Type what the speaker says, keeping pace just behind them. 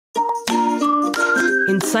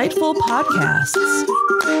Insightful podcasts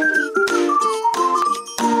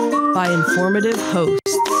by informative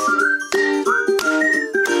hosts.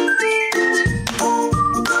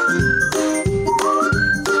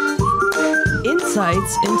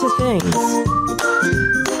 Insights into Things,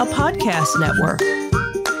 a podcast network.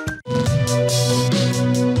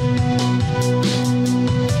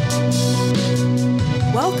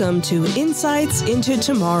 Welcome to Insights into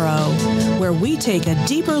Tomorrow, where we take a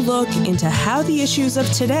deeper look into how the issues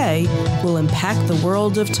of today will impact the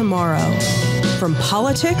world of tomorrow. From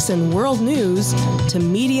politics and world news to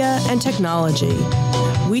media and technology,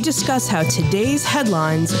 we discuss how today's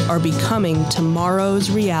headlines are becoming tomorrow's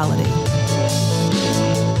reality.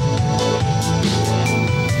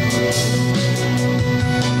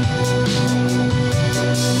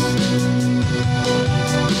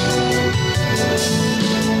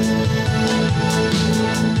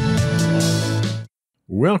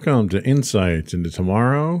 Welcome to Insights into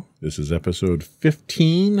Tomorrow. This is episode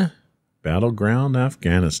 15, Battleground,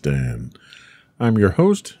 Afghanistan. I'm your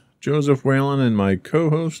host, Joseph Whalen, and my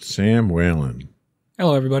co-host, Sam Whalen.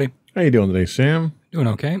 Hello, everybody. How you doing today, Sam? Doing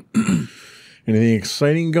okay. Anything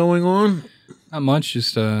exciting going on? Not much.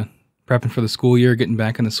 Just prepping for the school year, getting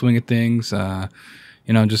back in the swing of things.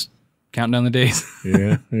 Just counting down the days.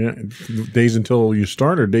 Yeah. Days until you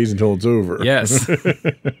start or days until it's over? Yes.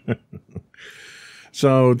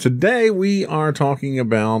 So today we are talking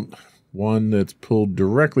about one that's pulled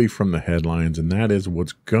directly from the headlines, and that is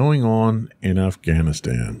what's going on in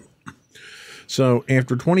Afghanistan. So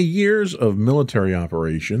after 20 years of military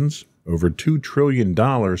operations, over $2 trillion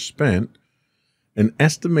spent, an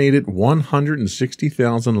estimated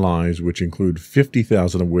 160,000 lives, which include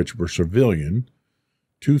 50,000 of which were civilian,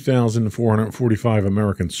 2,445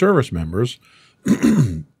 American service members,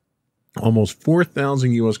 almost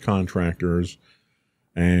 4,000 U.S. contractors,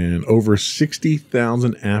 and over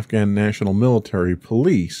 60,000 Afghan National Military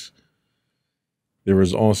Police. There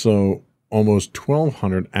was also almost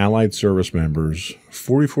 1,200 Allied service members,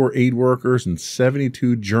 44 aid workers, and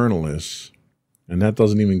 72 journalists. And that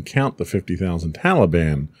doesn't even count the 50,000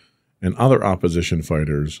 Taliban and other opposition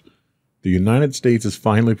fighters. The United States is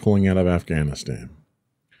finally pulling out of Afghanistan.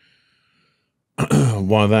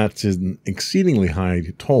 While that's an exceedingly high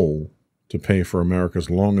toll to pay for America's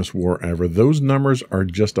longest war ever, those numbers are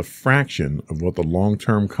just a fraction of what the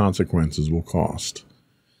long-term consequences will cost.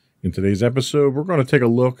 In today's episode, we're going to take a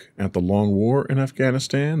look at the long war in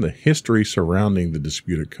Afghanistan, the history surrounding the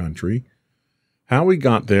disputed country, how we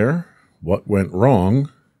got there, what went wrong,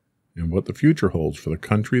 and what the future holds for the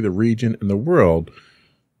country, the region, and the world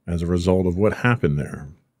as a result of what happened there.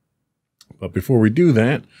 But before we do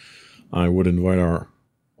that, I would invite our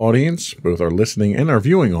audience, both our listening and our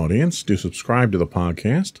viewing audience, to subscribe to the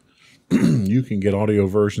podcast. You can get audio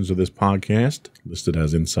versions of this podcast listed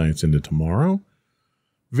as Insights into Tomorrow.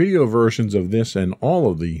 Video versions of this and all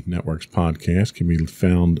of the network's podcasts can be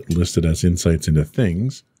found listed as Insights into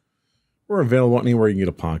Things. We're available anywhere you can get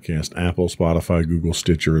a podcast: Apple, Spotify, Google,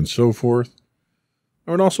 Stitcher, and so forth.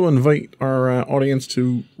 I would also invite our audience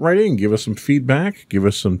to write in, give us some feedback, give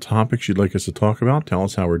us some topics you'd like us to talk about, tell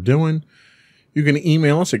us how we're doing. You can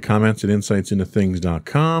email us at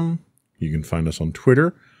comments@insightsintothings.com. You can find us on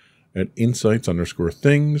Twitter at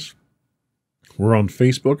insights_things. We're on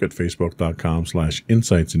Facebook at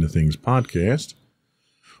facebook.com/insightsintothingspodcast,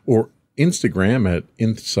 or Instagram at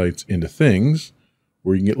insightsintothings,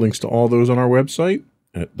 where you can get links to all those on our website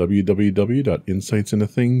at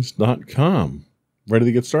www.insightsintothings.com. Ready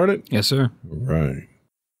to get started? Yes, sir. All right.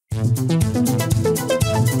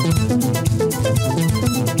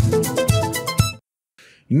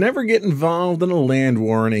 Never get involved in a land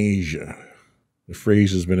war in Asia. The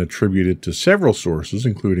phrase has been attributed to several sources,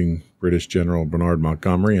 including British General Bernard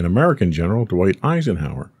Montgomery and American General Dwight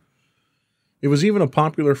Eisenhower. It was even a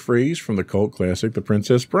popular phrase from the cult classic The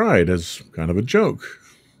Princess Bride as kind of a joke.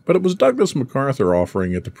 But it was Douglas MacArthur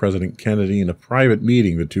offering it to President Kennedy in a private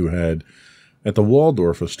meeting the two had at the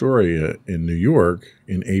Waldorf Astoria in New York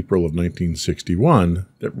in April of 1961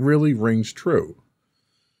 that really rings true.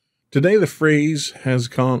 Today, the phrase has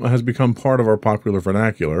become part of our popular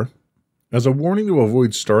vernacular as a warning to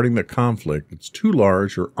avoid starting the conflict that's too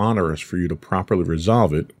large or onerous for you to properly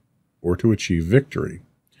resolve it or to achieve victory.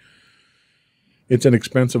 It's an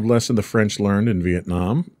expensive lesson the French learned in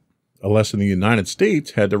Vietnam, a lesson the United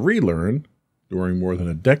States had to relearn during more than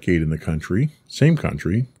a decade in the same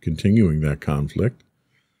country, continuing that conflict.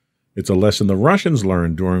 It's a lesson the Russians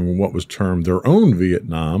learned during what was termed their own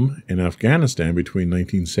Vietnam in Afghanistan between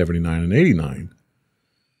 1979 and 89.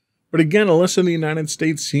 But again, a lesson the United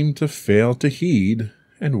States seemed to fail to heed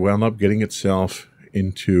and wound up getting itself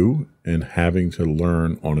into and having to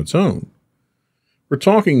learn on its own. We're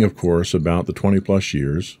talking, of course, about the 20-plus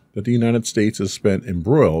years that the United States has spent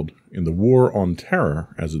embroiled in the war on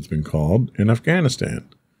terror, as it's been called, in Afghanistan,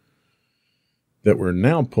 that we're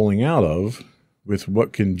now pulling out of with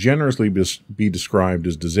what can generously be described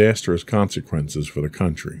as disastrous consequences for the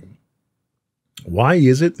country. Why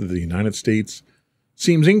is it that the United States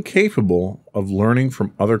seems incapable of learning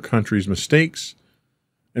from other countries' mistakes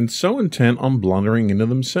and so intent on blundering into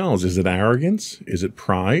themselves? Is it arrogance? Is it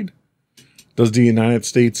pride? Does the United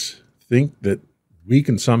States think that we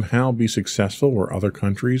can somehow be successful where other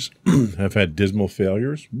countries have had dismal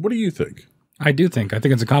failures? What do you think? I think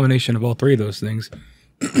it's a combination of all three of those things.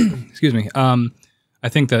 Excuse me. I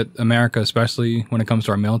think that America, especially when it comes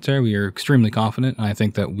to our military, we are extremely confident. And I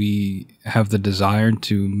think that we have the desire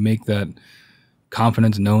to make that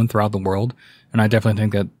confidence known throughout the world. And I definitely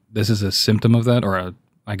think that this is a symptom of that, or a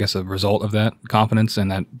result of that confidence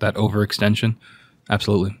and that overextension.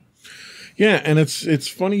 Absolutely. Yeah, and it's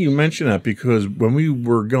funny you mention that, because when we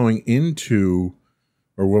were going into,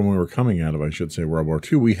 or when we were coming out of, I should say, World War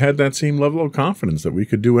II, we had that same level of confidence that we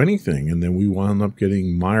could do anything. And then we wound up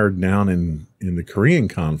getting mired down in the Korean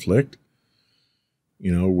conflict,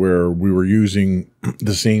 where we were using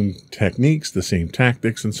the same techniques, the same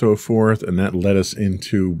tactics, and so forth. And that led us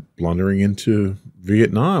into blundering into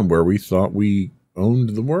Vietnam, where we thought we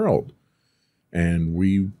owned the world. And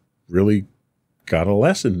we really got a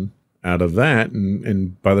lesson out of that.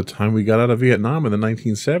 And by the time we got out of Vietnam in the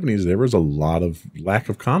 1970s, there was a lot of lack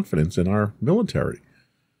of confidence in our military.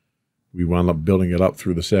 We wound up building it up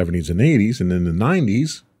through the 70s and 80s. And in the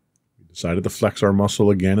 90s, we decided to flex our muscle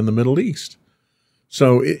again in the Middle East.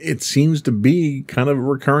 So it seems to be kind of a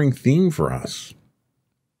recurring theme for us.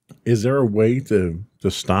 Is there a way to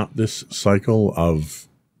stop this cycle of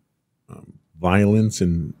violence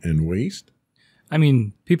and waste? I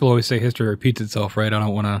mean, people always say history repeats itself, right?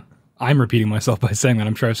 I'm repeating myself by saying that.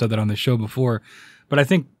 I'm sure I've said that on this show before. But I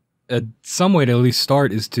think some way to at least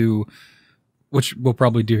start is to, which we'll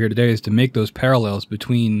probably do here today, is to make those parallels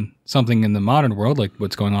between something in the modern world, like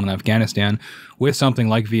what's going on in Afghanistan, with something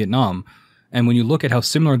like Vietnam. And when you look at how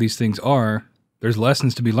similar these things are, there's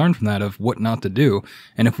lessons to be learned from that of what not to do.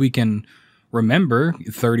 And if we can remember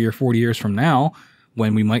 30 or 40 years from now,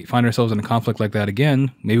 when we might find ourselves in a conflict like that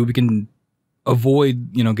again, maybe we can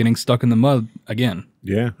avoid, getting stuck in the mud again.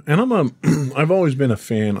 Yeah. And I've always been a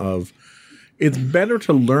fan of, it's better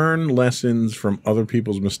to learn lessons from other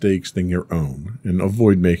people's mistakes than your own and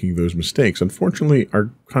avoid making those mistakes. Unfortunately, our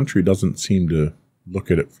country doesn't seem to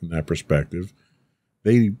look at it from that perspective.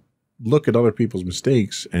 They look at other people's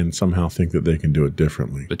mistakes and somehow think that they can do it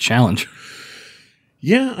differently. The challenge.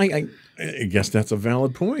 Yeah, I guess that's a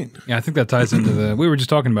valid point. Yeah, I think that ties into we were just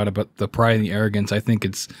talking about it, but the pride and the arrogance. I think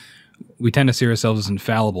we tend to see ourselves as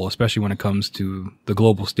infallible, especially when it comes to the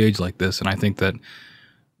global stage like this. And I think that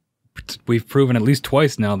we've proven at least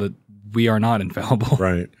twice now that we are not infallible.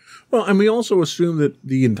 Right. Well, and we also assume that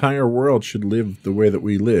the entire world should live the way that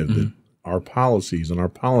we live, that our policies and our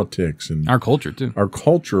politics and our culture too, our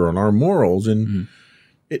culture and our morals, and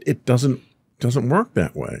it doesn't work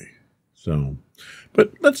that way. So,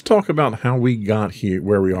 but let's talk about how we got here,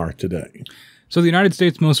 where we are today. So the United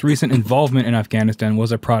States' most recent involvement in Afghanistan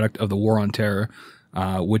was a product of the War on Terror,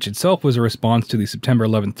 which itself was a response to the September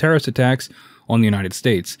 11th terrorist attacks on the United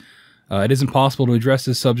States. It is impossible to address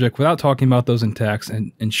this subject without talking about those attacks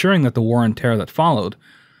and ensuring that the War on Terror that followed.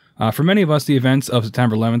 For many of us, the events of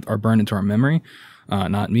September 11th are burned into our memory.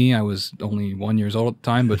 Not me. I was only 1 year old at the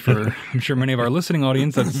time, but for I'm sure many of our listening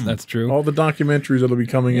audience, that's true. All the documentaries that'll be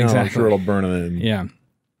coming out, I'm sure it'll burn it in. Yeah.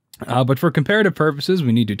 But for comparative purposes,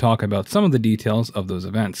 we need to talk about some of the details of those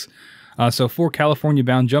events. So 4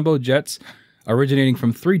 California-bound jumbo jets originating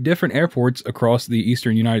from 3 different airports across the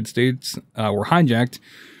eastern United States were hijacked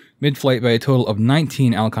mid-flight by a total of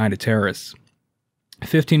 19 al-Qaeda terrorists.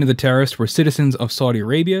 15 of the terrorists were citizens of Saudi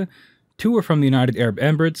Arabia, 2 were from the United Arab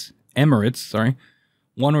Emirates,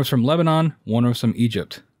 1 was from Lebanon, 1 was from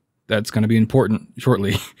Egypt. That's going to be important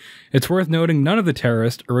shortly. It's worth noting none of the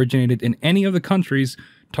terrorists originated in any of the countries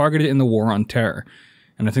targeted in the War on Terror.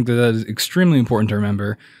 And I think that is extremely important to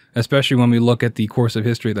remember, especially when we look at the course of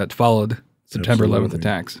history that followed September 11th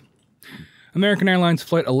attacks. American Airlines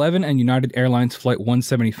Flight 11 and United Airlines Flight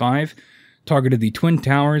 175 targeted the Twin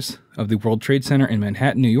Towers of the World Trade Center in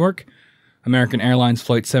Manhattan, New York. American Airlines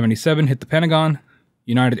Flight 77 hit the Pentagon.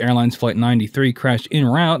 United Airlines Flight 93 crashed en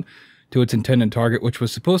route to its intended target, which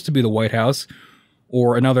was supposed to be the White House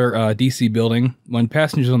or another D.C. building, when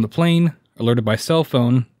passengers on the plane, alerted by cell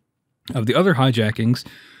phone of the other hijackings,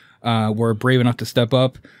 were brave enough to step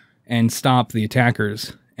up and stop the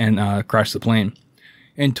attackers and crash the plane.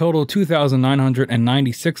 In total,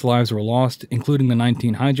 2,996 lives were lost, including the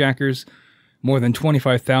 19 hijackers. More than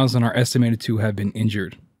 25,000 are estimated to have been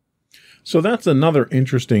injured. So that's another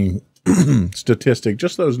interesting statistic,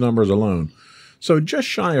 just those numbers alone. So just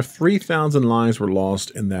shy of 3,000 lives were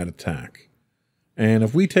lost in that attack. And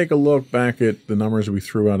if we take a look back at the numbers we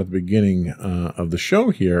threw out at the beginning of the show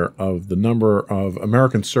here of the number of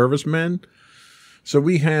American servicemen, so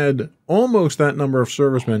we had almost that number of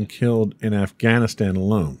servicemen killed in Afghanistan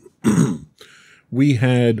alone. We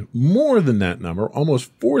had more than that number,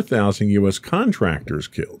 almost 4,000 U.S. contractors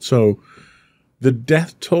killed. So the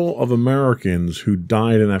death toll of Americans who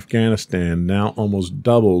died in Afghanistan now almost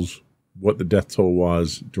doubles what the death toll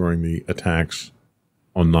was during the attacks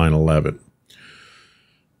on 9/11.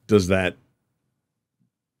 Does that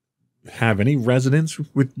have any resonance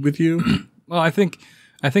with you? Well, I think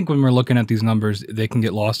when we're looking at these numbers, they can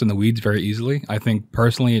get lost in the weeds very easily. I think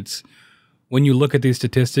personally, it's when you look at these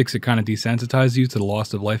statistics, it kind of desensitizes you to the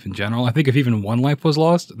loss of life in general. I think if even one life was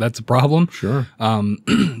lost, that's a problem. Sure.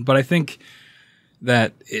 But I think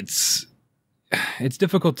that it's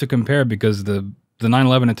difficult to compare because the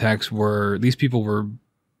 9/11 attacks these people were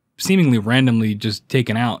seemingly randomly just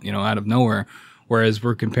taken out, out of nowhere. Whereas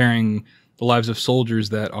we're comparing the lives of soldiers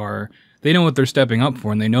that they know what they're stepping up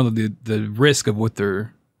for, and they know the risk of what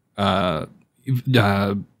they're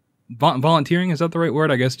volunteering. Is that the right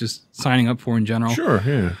word? I guess just signing up for in general. Sure,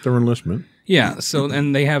 yeah, their enlistment. Yeah, so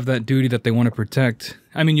and they have that duty that they want to protect.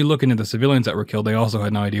 I mean, you look into the civilians that were killed; they also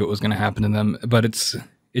had no idea what was going to happen to them. But it's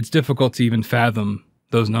difficult to even fathom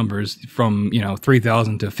those numbers from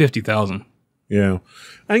 3,000 to 50,000. Yeah,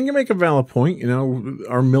 I think you make a valid point.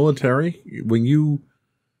 Our military, when you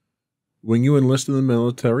enlist in the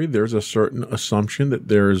military, there's a certain assumption that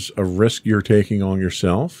there's a risk you're taking on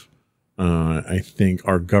yourself. I think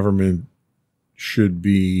our government should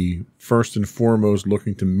be first and foremost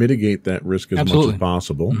looking to mitigate that risk as much as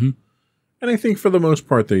possible. Mm-hmm. And I think for the most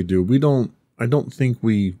part they do. I don't think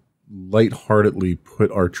we lightheartedly put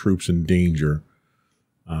our troops in danger,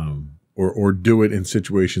 or do it in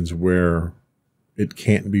situations where it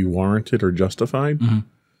can't be warranted or justified. Mm-hmm.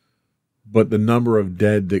 But the number of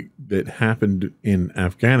dead that happened in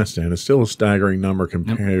Afghanistan is still a staggering number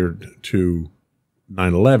compared to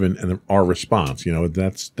 9/11 and our response.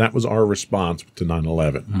 That was our response to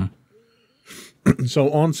 9/11. Mm-hmm.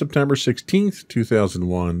 So on September 16th,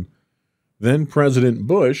 2001, then President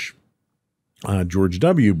Bush, George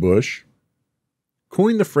W. Bush,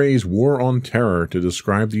 coined the phrase war on terror to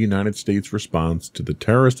describe the United States response to the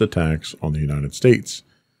terrorist attacks on the United States.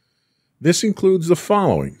 This includes the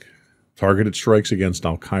following: targeted strikes against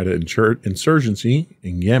al-Qaeda insurgency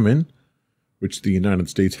in Yemen, which the United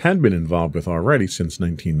States had been involved with already since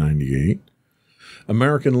 1998.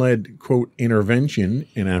 American-led, quote, intervention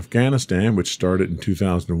in Afghanistan, which started in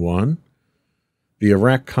 2001. The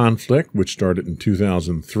Iraq conflict, which started in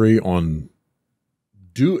 2003 on,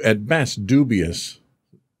 at best, dubious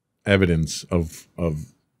evidence of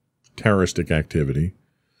terroristic activity,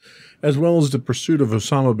 as well as the pursuit of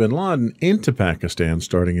Osama bin Laden into Pakistan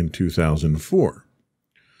starting in 2004.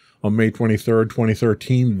 On May 23,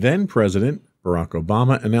 2013, then President Barack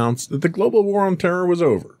Obama announced that the global war on terror was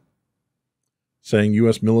over, saying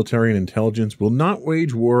U.S. military and intelligence will not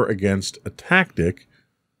wage war against a tactic,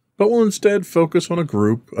 but will instead focus on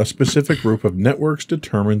a specific group of networks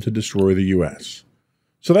determined to destroy the U.S.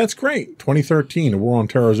 So that's great. 2013, the war on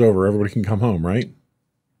terror is over. Everybody can come home, right?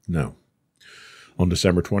 No. On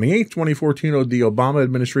December 28, 2014, the Obama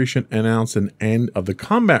administration announced an end of the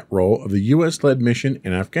combat role of the U.S.-led mission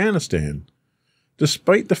in Afghanistan,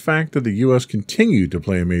 despite the fact that the U.S. continued to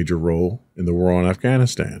play a major role in the war on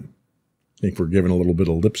Afghanistan. I think we're giving a little bit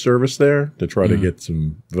of lip service there to try to get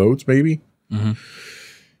some votes, maybe. Mm-hmm.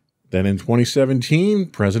 Then in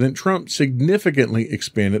 2017, President Trump significantly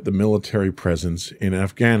expanded the military presence in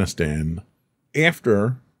Afghanistan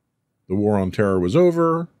after the war on terror was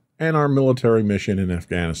over and our military mission in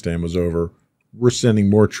Afghanistan was over. We're sending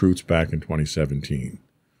more troops back in 2017.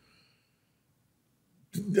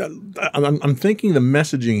 I'm thinking the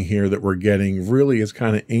messaging here that we're getting really is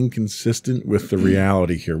kind of inconsistent with the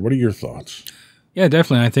reality here. What are your thoughts? Yeah,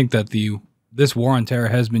 definitely. I think that this war on terror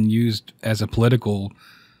has been used as a political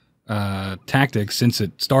tactic since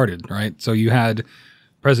it started, right? So you had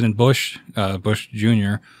President Bush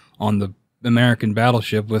Jr. on the American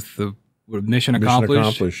battleship with the mission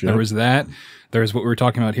accomplished. Yeah. There was that. There's what we were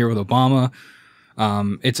talking about here with Obama.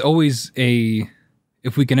 It's always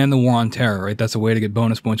if we can end the war on terror, right? That's a way to get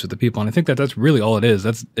bonus points with the people. And I think that's really all it is.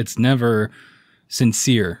 It's never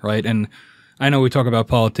sincere, right? And I know we talk about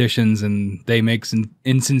politicians and they make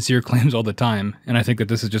insincere claims all the time. And I think that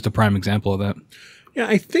this is just a prime example of that. Yeah,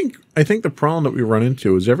 I think the problem that we run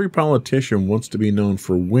into is every politician wants to be known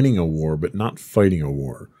for winning a war, but not fighting a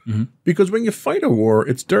war. Mm-hmm. Because when you fight a war,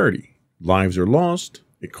 it's dirty. Lives are lost.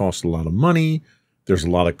 It costs a lot of money. There's a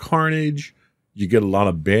lot of carnage. You get a lot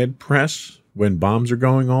of bad press when bombs are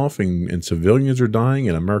going off and civilians are dying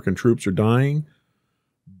and American troops are dying.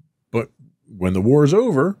 But when the war is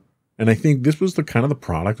over, and I think this was the kind of the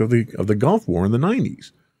product of the Gulf War in the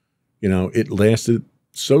 90s. You know, it lasted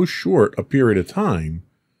so short a period of time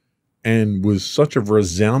and was such a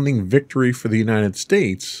resounding victory for the United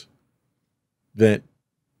States that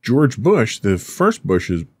George Bush, the first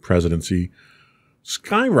Bush's presidency,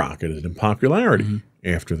 skyrocketed in popularity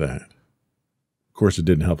after that. Of course, it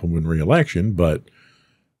didn't help him win re-election, but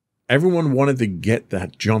everyone wanted to get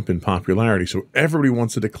that jump in popularity, so everybody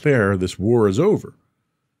wants to declare this war is over.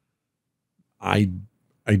 I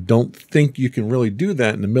don't think you can really do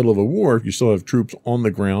that in the middle of a war if you still have troops on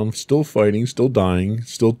the ground, still fighting, still dying,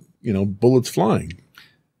 still, bullets flying.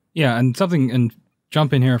 Yeah, and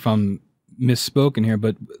jump in here if I'm misspoken here,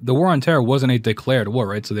 but the war on terror wasn't a declared war,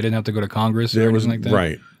 right? So they didn't have to go to Congress or anything like that.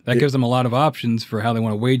 Right. That gives them a lot of options for how they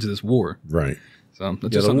want to wage this war. Right. So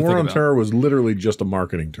that's just something the war on about. Terror was literally just a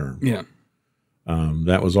marketing term. Yeah.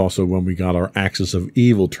 That was also when we got our axis of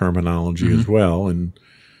evil terminology as well, and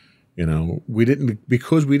we didn't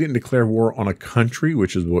declare war on a country,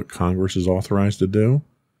 which is what Congress is authorized to do.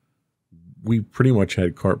 We pretty much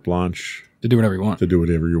had carte blanche to do whatever you want. To do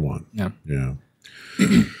whatever you want. Yeah. Yeah.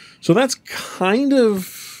 So that's kind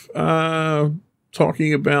of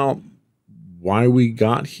talking about why we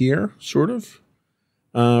got here, sort of.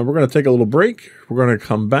 We're going to take a little break. We're going to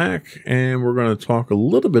come back, and we're going to talk a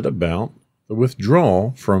little bit about the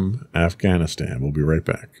withdrawal from Afghanistan. We'll be right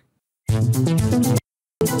back.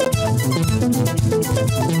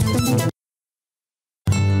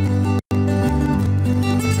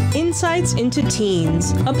 Insights into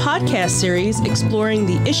Teens, a podcast series exploring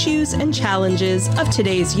the issues and challenges of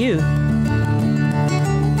today's youth.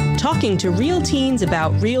 Talking to real teens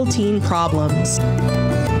about real teen problems.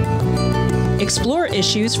 Explore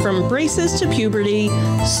issues from braces to puberty,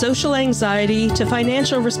 social anxiety to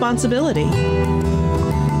financial responsibility.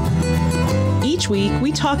 Each week,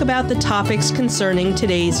 we talk about the topics concerning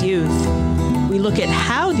today's youth. We look at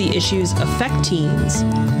how the issues affect teens,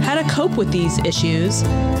 how to cope with these issues,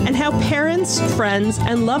 and how parents, friends,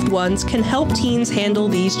 and loved ones can help teens handle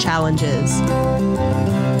these challenges.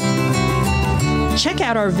 Check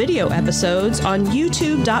out our video episodes on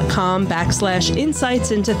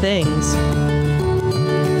youtube.com/insightsintothings.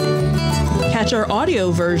 Catch our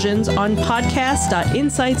audio versions on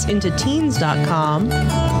podcast.insightsintoteens.com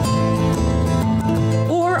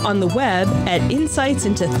or on the web at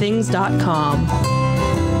insightsintothings.com.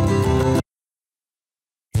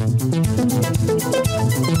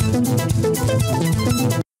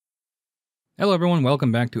 Hello, everyone.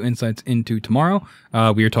 Welcome back to Insights into Tomorrow.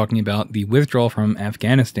 We are talking about the withdrawal from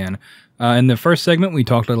Afghanistan. In the first segment, we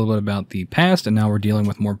talked a little bit about the past, and now we're dealing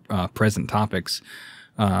with more present topics.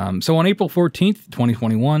 So on April 14th,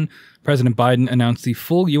 2021, President Biden announced the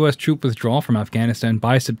full U.S. troop withdrawal from Afghanistan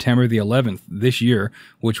by September the 11th this year,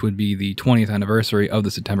 which would be the 20th anniversary of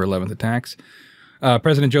the September 11th attacks.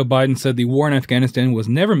 President Joe Biden said the war in Afghanistan was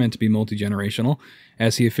never meant to be multi-generational,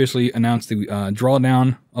 as he officially announced the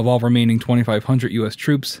drawdown of all remaining 2,500 U.S.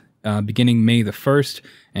 troops beginning May the 1st,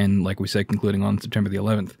 and like we said, concluding on September the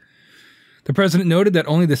 11th. The president noted that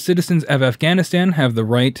only the citizens of Afghanistan have the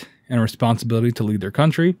right and responsibility to lead their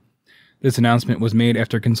country. This announcement was made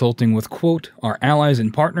after consulting with, quote, our allies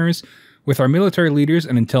and partners, with our military leaders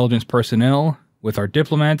and intelligence personnel, with our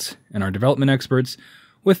diplomats and our development experts,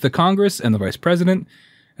 with the Congress and the Vice President,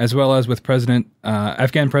 as well as with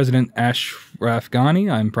Afghan President Ashraf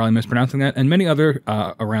Ghani, I'm probably mispronouncing that, and many other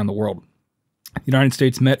around the world. The United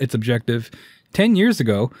States met its objective 10 years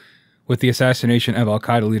ago with the assassination of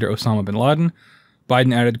al-Qaeda leader Osama bin Laden.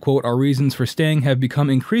 Biden added, quote, our reasons for staying have become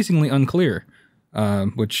increasingly unclear,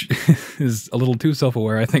 which is a little too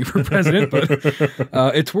self-aware, I think, for a president, but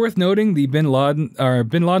it's worth noting the bin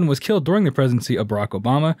Laden was killed during the presidency of Barack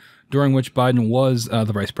Obama, during which Biden was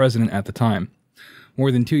the vice president at the time.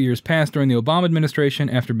 More than 2 years passed during the Obama administration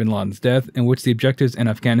after bin Laden's death, in which the objectives in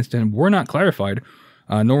Afghanistan were not clarified,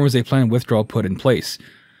 nor was a planned withdrawal put in place.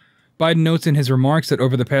 Biden notes in his remarks that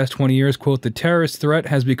over the past 20 years, quote, the terrorist threat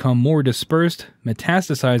has become more dispersed,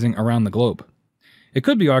 metastasizing around the globe. It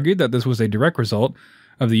could be argued that this was a direct result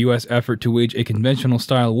of the U.S. effort to wage a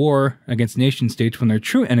conventional-style war against nation-states when their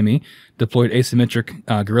true enemy deployed asymmetric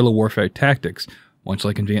guerrilla warfare tactics, much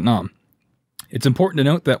like in Vietnam. It's important to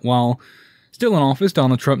note that while still in office,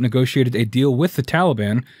 Donald Trump negotiated a deal with the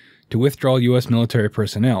Taliban to withdraw U.S. military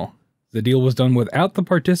personnel. The deal was done without the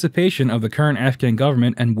participation of the current Afghan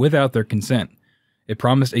government and without their consent. It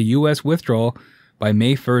promised a U.S. withdrawal by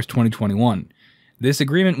May 1st, 2021. This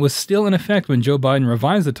agreement was still in effect when Joe Biden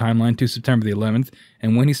revised the timeline to September the 11th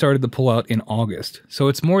and when he started the pullout in August. So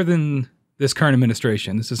it's more than this current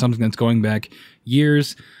administration. This is something that's going back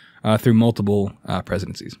years through multiple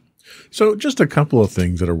presidencies. So just a couple of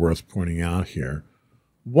things that are worth pointing out here.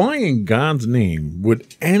 Why in God's name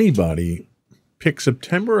would anybody pick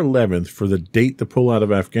September 11th for the date to pull out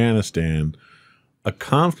of Afghanistan, a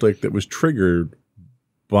conflict that was triggered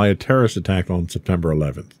by a terrorist attack on September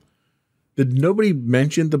 11th? Did nobody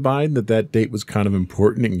mention to Biden that that date was kind of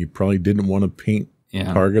important and you probably didn't want to paint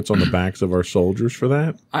targets on the backs of our soldiers for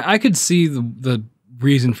that? I could see the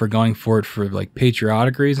reason for going for it for like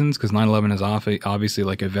patriotic reasons, because 9/11 is obviously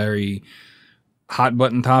like a very hot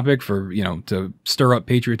button topic for, to stir up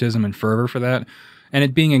patriotism and fervor for that. And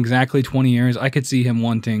it being exactly 20 years, I could see him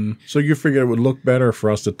wanting... So you figured it would look better for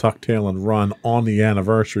us to tuck tail and run on the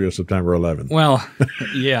anniversary of September 11th? Well,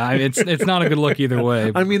 yeah, it's not a good look either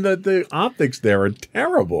way. I mean, the optics there are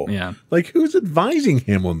terrible. Yeah. Like, who's advising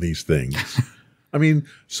him on these things? I mean,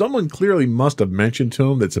 someone clearly must have mentioned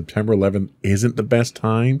to him that September 11th isn't the best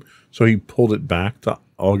time, so he pulled it back to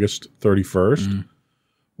August 31st,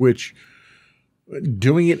 which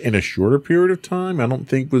doing it in a shorter period of time, I don't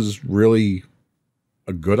think was really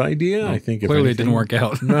a good idea. I think clearly it didn't work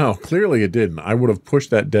out. No, clearly it didn't. I would have pushed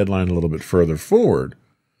that deadline a little bit further forward.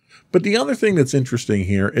 But the other thing that's interesting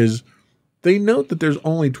here is they note that there's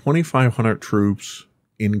only 2,500 troops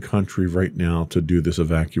in country right now to do this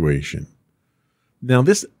evacuation. Now,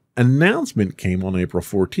 this announcement came on April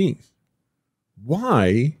 14th.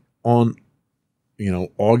 Why on,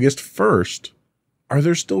 August 1st are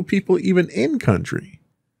there still people even in country?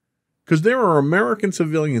 Because there are American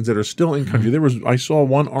civilians that are still in country. I saw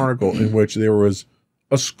one article in which there was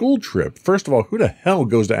a school trip. First of all, who the hell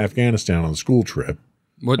goes to Afghanistan on a school trip?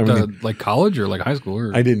 What, like college or like high school?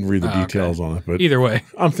 Or? I didn't read the details on it, but either way,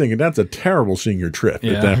 I'm thinking that's a terrible senior trip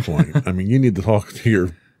at that point. I mean, you need to talk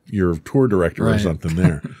to your tour director or something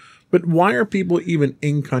there. But why are people even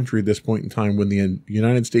in country at this point in time when the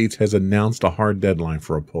United States has announced a hard deadline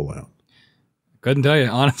for a pullout? Couldn't tell you.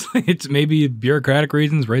 Honestly, it's maybe bureaucratic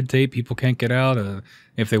reasons, red tape, people can't get out.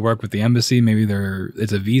 If they work with the embassy, maybe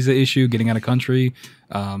it's a visa issue, getting out of country,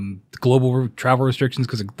 global travel restrictions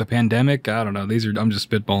because of the pandemic. I don't know. I'm just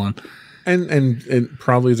spitballing. And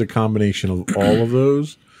probably is a combination of all of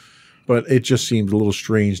those. But it just seemed a little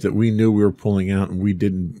strange that we knew we were pulling out and we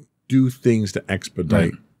didn't do things to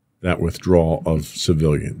expedite that withdrawal of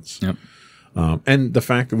civilians. Yep. And the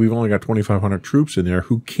fact that we've only got 2,500 troops in there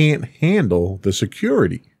who can't handle the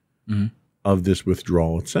security of this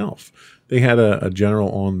withdrawal itself. They had a general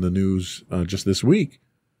on the news just this week,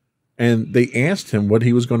 and they asked him what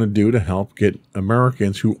he was going to do to help get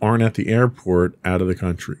Americans who aren't at the airport out of the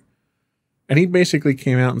country. And he basically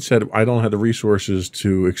came out and said, I don't have the resources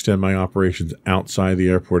to extend my operations outside the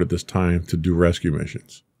airport at this time to do rescue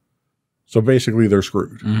missions. So basically they're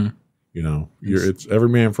screwed. It's every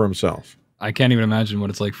man for himself. I can't even imagine what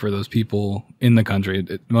it's like for those people in the country.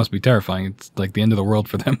 It must be terrifying. It's like the end of the world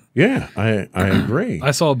for them. Yeah, I agree.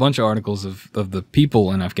 I saw a bunch of articles of the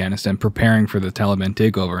people in Afghanistan preparing for the Taliban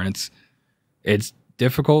takeover, and it's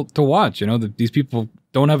difficult to watch. These people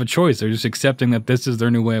don't have a choice. They're just accepting that this is their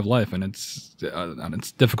new way of life, and it's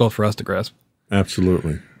difficult for us to grasp.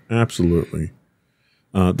 Absolutely.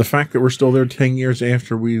 The fact that we're still there 10 years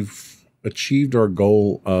after we've achieved our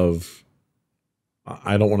goal of,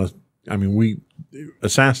 we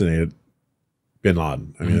assassinated bin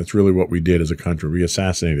Laden. That's really what we did as a country. We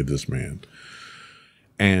assassinated this man.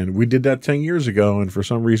 And we did that 10 years ago, and for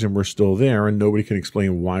some reason we're still there, and nobody can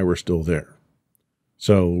explain why we're still there.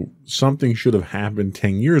 So something should have happened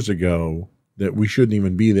 10 years ago that we shouldn't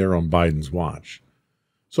even be there on Biden's watch.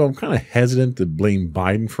 So I'm kind of hesitant to blame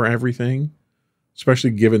Biden for everything, especially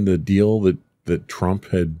given the deal that Trump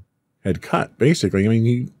had cut.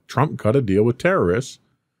 Basically, Trump cut a deal with terrorists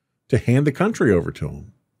to hand the country over to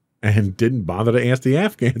him and didn't bother to ask the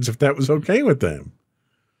Afghans if that was okay with them.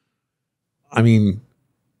 And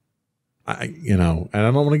I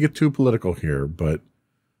don't want to get too political here, but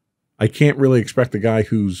I can't really expect a guy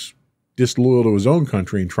who's disloyal to his own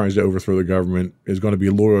country and tries to overthrow the government is going to be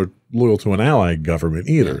loyal to an allied government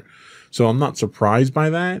either. So I'm not surprised by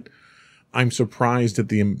that. I'm surprised that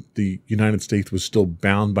the United States was still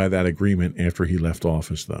bound by that agreement after he left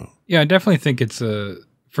office, though. Yeah, I definitely think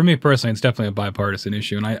for me personally, it's definitely a bipartisan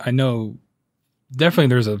issue. And I know definitely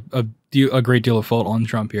there's a great deal of fault on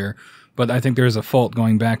Trump here, but I think there's a fault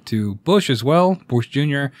going back to Bush as well, Bush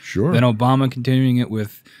Jr., Sure. Then Obama continuing it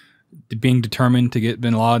with being determined to get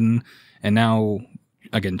bin Laden, and now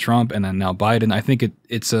again Trump, and then now Biden. I think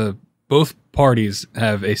it's both parties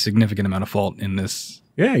have a significant amount of fault in this.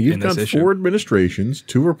 Yeah, you've got four administrations,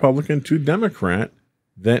 2 Republican, 2 Democrat,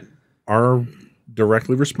 that are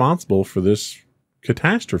directly responsible for this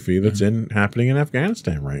catastrophe that's happening in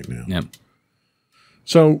Afghanistan right now. Yeah.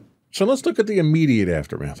 So let's look at the immediate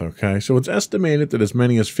aftermath, okay? So it's estimated that as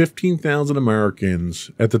many as 15,000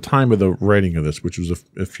 Americans, at the time of the writing of this, which was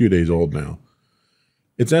a few days old now,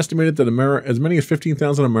 it's estimated that as many as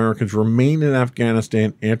 15,000 Americans remain in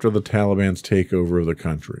Afghanistan after the Taliban's takeover of the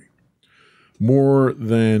country. More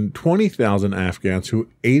than 20,000 Afghans who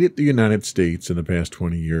aided the United States in the past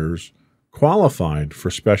 20 years qualified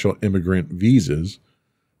for special immigrant visas,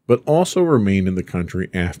 but also remained in the country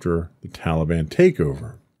after the Taliban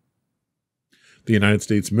takeover. The United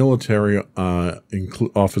States military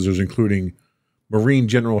officers, including Marine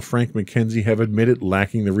General Frank McKenzie, have admitted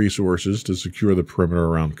lacking the resources to secure the perimeter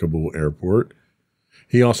around Kabul airport.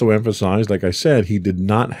 He also emphasized, like I said, he did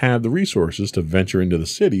not have the resources to venture into the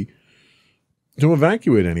city to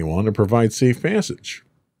evacuate anyone or provide safe passage.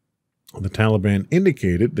 The Taliban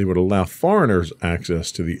indicated they would allow foreigners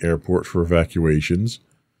access to the airport for evacuations,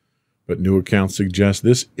 but new accounts suggest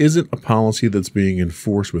this isn't a policy that's being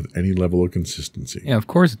enforced with any level of consistency. Yeah, of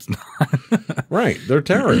course it's not. Right. They're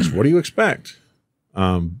terrorists. What do you expect?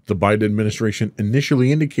 The Biden administration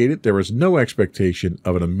initially indicated there was no expectation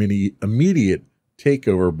of an immediate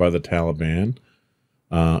takeover by the Taliban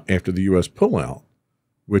after the U.S. pullout,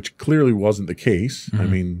 which clearly wasn't the case. I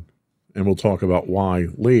mean, and we'll talk about why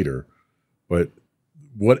later. But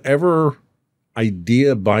whatever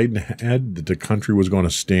idea Biden had that the country was going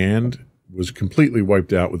to stand was completely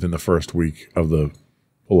wiped out within the first week of the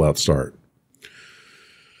pullout start.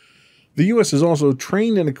 The U.S. has also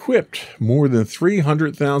trained and equipped more than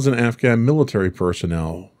 300,000 Afghan military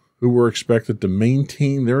personnel who were expected to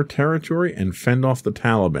maintain their territory and fend off the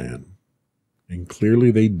Taliban. And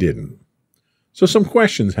clearly they didn't. So some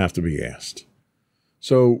questions have to be asked.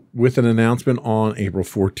 So with an announcement on April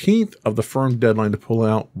 14th of the firm deadline to pull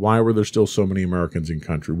out, why were there still so many Americans in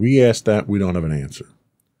country? We asked that. We don't have an answer.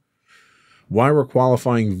 Why were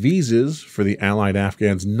qualifying visas for the allied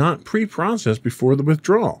Afghans not pre-processed before the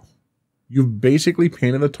withdrawal? You've basically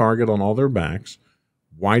painted the target on all their backs.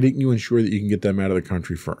 Why didn't you ensure that you can get them out of the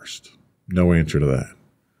country first? No answer to that.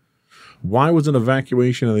 Why was an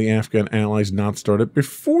evacuation of the Afghan allies not started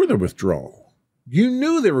before the withdrawal? You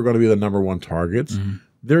knew they were going to be the number one targets.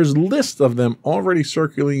 There's lists of them already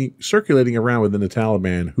circulating around within the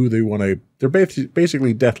Taliban who they want to. They're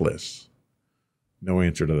basically death lists. No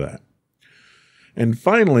answer to that. And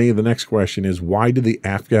finally, the next question is, why did the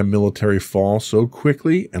Afghan military fall so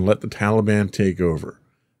quickly and let the Taliban take over?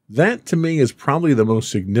 That, to me, is probably the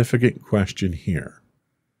most significant question here.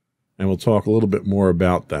 And we'll talk a little bit more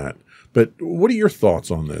about that. But what are your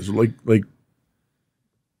thoughts on this? Like,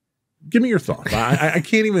 give me your thoughts. I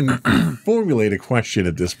can't even formulate a question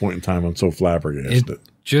at this point in time. I'm so flabbergasted. It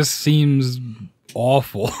just seems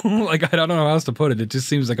awful. Like, I don't know how else to put it. It just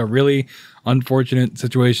seems like a really unfortunate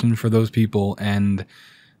situation for those people, and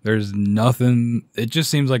there's nothing. It just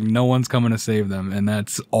seems like no one's coming to save them, and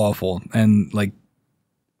that's awful. And like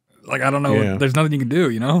I don't know. Yeah. There's nothing you can do,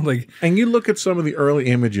 you know? And you look at some of the early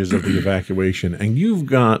images of the evacuation, and you've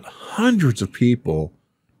got hundreds of people,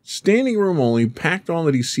 standing room only, packed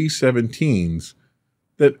onto these C-17s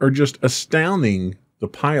that are just astounding the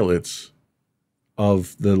pilots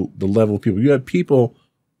of the level of people. You had people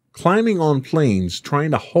climbing on planes,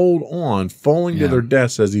 trying to hold on, falling to their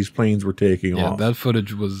deaths as these planes were taking off. That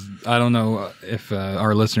footage was, I don't know if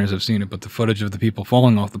our listeners have seen it, but the footage of the people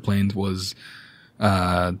falling off the planes was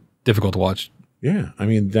difficult to watch. Yeah, I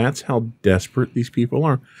mean, that's how desperate these people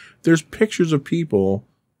are. There's pictures of people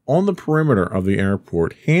on the perimeter of the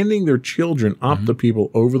airport handing their children up to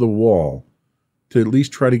people over the wall to at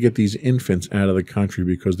least try to get these infants out of the country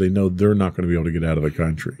because they know they're not going to be able to get out of the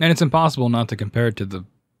country. And it's impossible not to compare it to the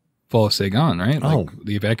fall of Saigon, right? Like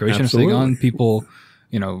the evacuation absolutely. of Saigon, people,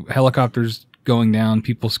 helicopters going down,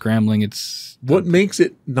 people scrambling. It's what makes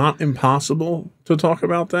it not impossible to talk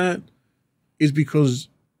about that is because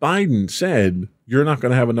Biden said, you're not going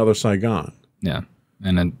to have another Saigon. Yeah.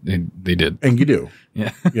 And then they did. And you do.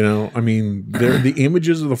 Yeah. I mean, the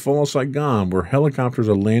images of the fall of Saigon where helicopters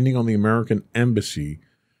are landing on the American embassy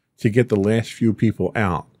to get the last few people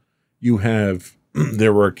out. You have,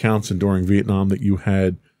 there were accounts during Vietnam that you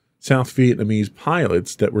had South Vietnamese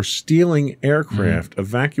pilots that were stealing aircraft,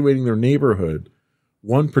 evacuating their neighborhood.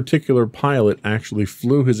 One particular pilot actually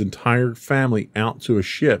flew his entire family out to a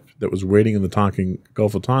ship that was waiting in the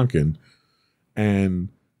Gulf of Tonkin and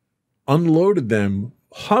unloaded them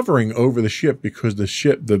hovering over the ship because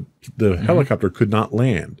the helicopter could not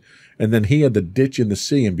land. And then he had to ditch in the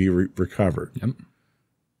sea and be recovered. Yep.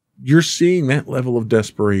 You're seeing that level of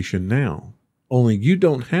desperation now. Only you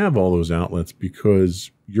don't have all those outlets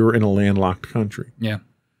because you're in a landlocked country. Yeah.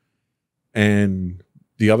 And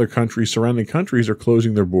the other countries, surrounding countries, are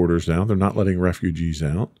closing their borders down. They're not letting refugees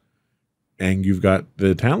out. And you've got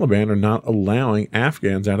the Taliban are not allowing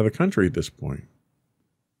Afghans out of the country at this point.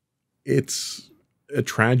 It's a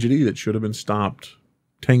tragedy that should have been stopped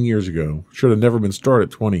 10 years ago. Should have never been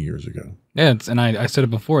started 20 years ago. Yeah, and I said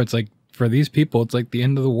it before, it's like, for these people, it's like the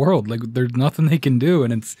end of the world. Like, there's nothing they can do.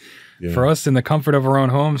 And it's for us in the comfort of our own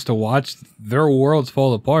homes to watch their worlds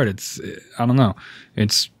fall apart. It's, I don't know.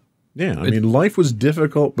 It's, yeah, I mean, life was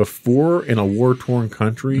difficult before in a war-torn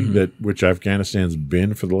country which Afghanistan's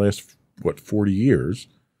been for the last, 40 years.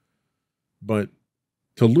 But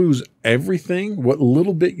to lose everything, what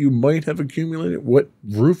little bit you might have accumulated, what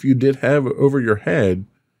roof you did have over your head,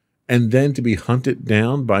 and then to be hunted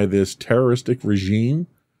down by this terroristic regime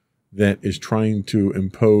that is trying to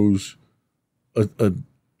impose a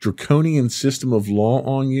draconian system of law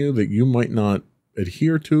on you that you might not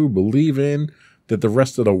adhere to, believe in, that the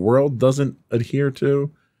rest of the world doesn't adhere to.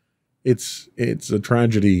 It's a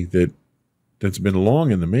tragedy that's been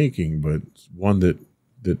long in the making, but one that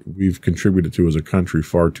we've contributed to as a country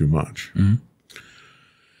far too much. Mm-hmm.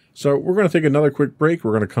 So we're going to take another quick break.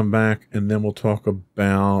 We're going to come back, and then we'll talk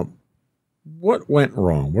about what went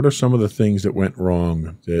wrong. What are some of the things that went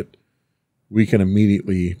wrong that we can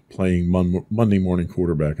immediately, playing Monday morning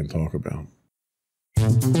quarterback, and talk about.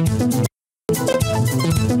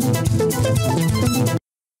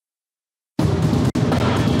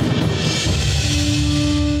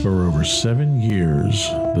 For over 7 years,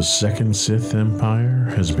 the Second Sith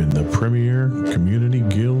Empire has been the premier community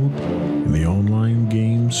guild in the online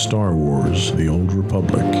game Star Wars: The Old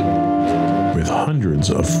Republic. With hundreds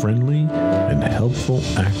of friendly and helpful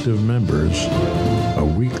active members, a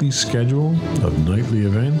weekly schedule of nightly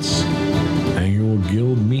events, annual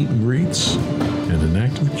guild meet and greets, and an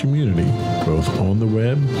active community both on the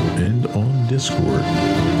web and on Discord.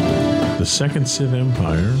 The Second Sith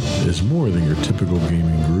Empire is more than your typical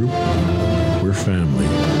gaming group. We're family.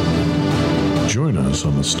 Join us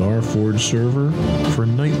on the Starforge server for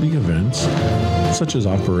nightly events such as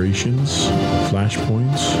operations,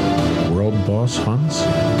 flashpoints, world boss hunts,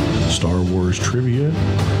 Star Wars trivia,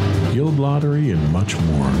 guild lottery, and much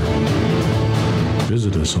more.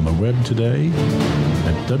 Visit us on the web today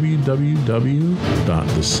at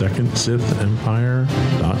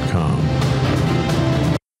www.thesecondsithempire.com.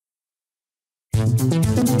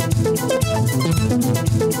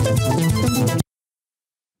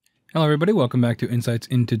 Hello, everybody. Welcome back to Insights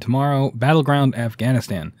into Tomorrow, Battleground,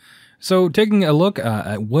 Afghanistan. So, taking a look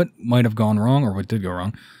at what might have gone wrong, or what did go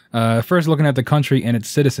wrong. First, looking at the country and its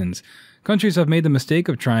citizens. Countries have made the mistake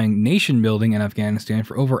of trying nation building in Afghanistan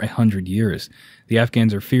for over 100 years. The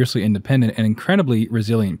Afghans are fiercely independent and incredibly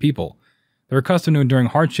resilient people. They're accustomed to enduring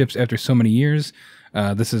hardships after so many years.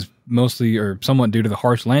 This is mostly or somewhat due to the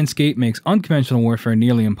harsh landscape, makes unconventional warfare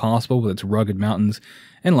nearly impossible with its rugged mountains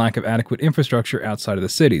and lack of adequate infrastructure outside of the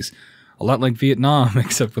cities. A lot like Vietnam,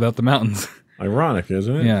 except without the mountains. Ironic,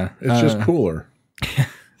 isn't it? Yeah. It's just cooler.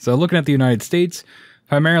 So looking at the United States,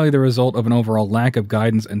 primarily the result of an overall lack of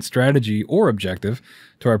guidance and strategy or objective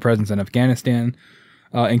to our presence in Afghanistan,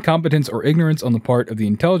 incompetence or ignorance on the part of the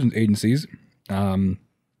intelligence agencies.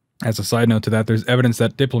 As a side note to that, there's evidence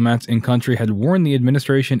that diplomats in country had warned the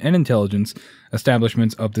administration and intelligence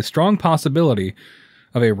establishments of the strong possibility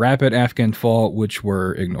of a rapid Afghan fall, which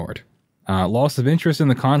were ignored. Loss of interest in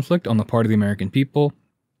the conflict on the part of the American people.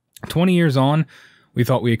 20 years on, we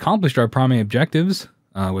thought we accomplished our primary objectives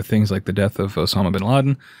with things like the death of Osama bin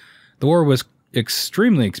Laden. The war was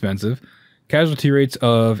extremely expensive. Casualty rates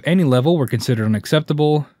of any level were considered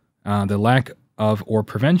unacceptable. The lack of or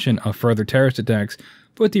prevention of further terrorist attacks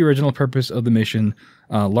put the original purpose of the mission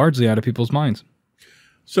largely out of people's minds.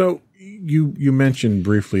 So you mentioned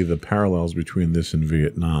briefly the parallels between this and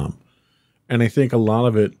Vietnam. And I think a lot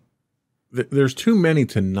of it, there's too many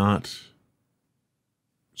to not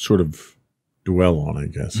sort of dwell on, I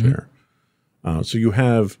guess, here. So you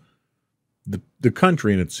have the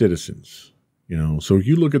country and its citizens, you know. So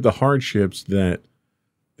you look at the hardships that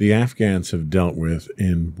the Afghans have dealt with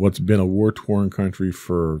in what's been a war-torn country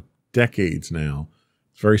for decades now.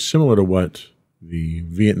 It's very similar to what the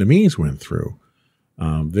Vietnamese went through.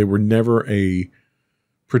 They were never a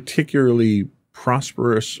particularly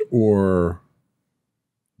prosperous or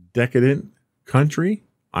decadent country.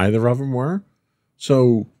 Either of them were.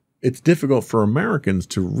 So it's difficult for Americans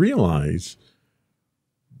to realize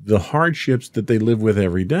the hardships that they live with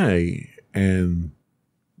every day, and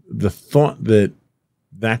the thought that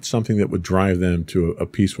that's something that would drive them to a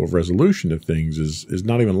peaceful resolution of things is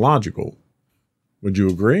not even logical. Would you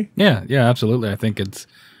agree? Yeah, absolutely. I think it's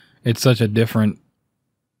such a different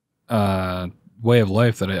way of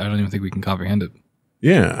life that I don't even think we can comprehend it.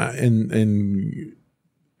 Yeah, and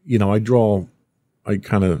you know, I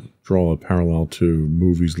kind of draw a parallel to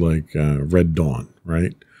movies like Red Dawn,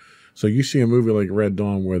 right? So you see a movie like Red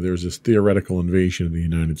Dawn where there's this theoretical invasion of the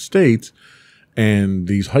United States, and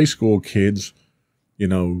these high school kids, you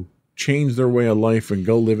know, change their way of life and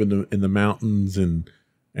go live in the mountains, and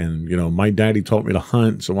you know, my daddy taught me to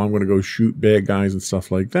hunt, so I'm going to go shoot bad guys and stuff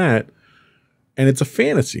like that. And it's a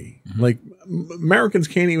fantasy. Mm-hmm. Like, Americans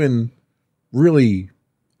can't even really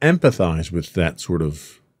empathize with that sort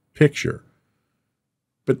of picture.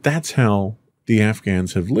 But that's how the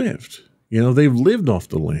Afghans have lived. You know, they've lived off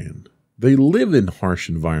the land. They live in harsh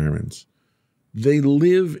environments. They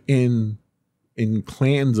live in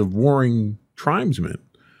clans of warring tribesmen.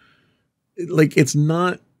 Like, it's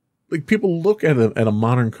not like people look at a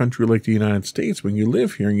modern country like the United States when you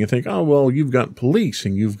live here and you think, oh, well, you've got police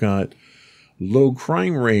and you've got low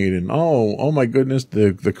crime rate, and oh my goodness,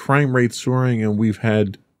 the crime rate's soaring, and we've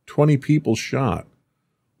had 20 people shot.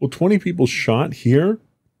 Well, 20 people shot here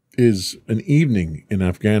is an evening in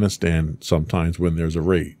Afghanistan sometimes when there's a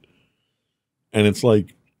raid. And it's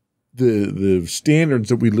like the standards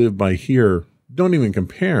that we live by here don't even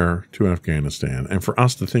compare to Afghanistan. And for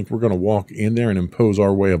us to think we're going to walk in there and impose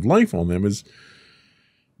our way of life on them is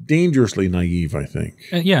dangerously naive, I think.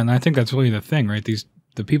 Yeah, and I think that's really the thing, right?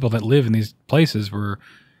 The people that live in these places were,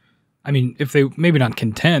 I mean, if they maybe not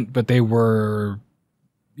content, but they were,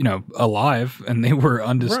 you know, alive and they were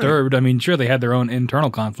undisturbed. Right. I mean, sure, they had their own internal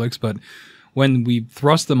conflicts, but when we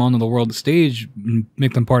thrust them onto the world stage and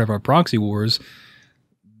make them part of our proxy wars,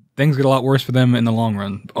 things get a lot worse for them in the long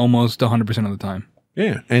run, almost 100% of the time.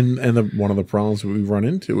 Yeah, and one of the problems that we run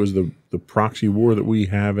into is the proxy war that we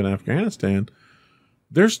have in Afghanistan.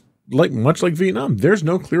 There's, like, much like Vietnam, there's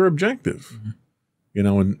no clear objective. Mm-hmm. You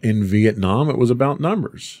know, in Vietnam, it was about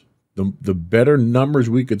numbers. The better numbers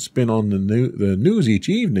we could spin on the news each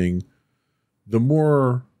evening, the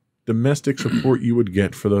more domestic support you would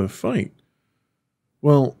get for the fight.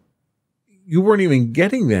 Well, you weren't even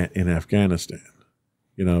getting that in Afghanistan.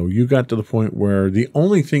 You know, you got to the point where the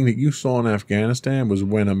only thing that you saw in Afghanistan was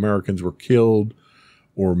when Americans were killed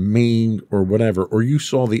or maimed or whatever, or you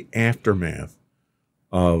saw the aftermath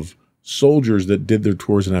of soldiers that did their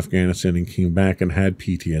tours in Afghanistan and came back and had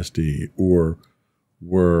PTSD or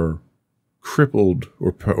were crippled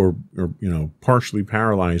or you know, partially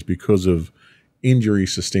paralyzed because of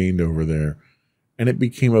injuries sustained over there. And it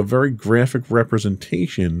became a very graphic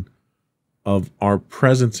representation of our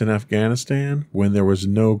presence in Afghanistan when there was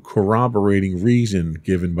no corroborating reason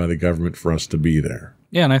given by the government for us to be there.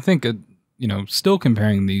 Yeah, and I think, you know, still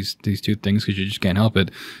comparing these two things, because you just can't help it,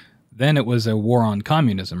 then it was a war on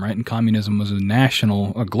communism, right? And communism was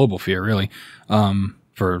a global fear, really,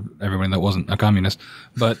 for everyone that wasn't a communist.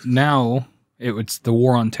 But now it's the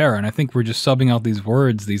war on terror, and I think we're just subbing out these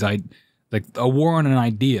words, like a war on an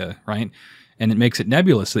idea, right? And it makes it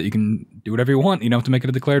nebulous so that you can do whatever you want. You don't have to make it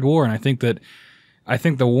a declared war. And I think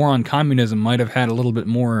the war on communism might have had a little bit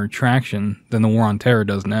more traction than the war on terror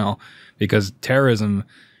does now, because terrorism,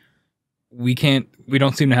 we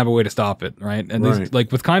don't seem to have a way to stop it, right? And right.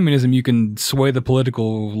 Like with communism, you can sway the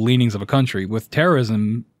political leanings of a country. With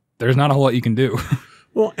terrorism, there's not a whole lot you can do.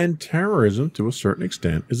 Well, and terrorism, to a certain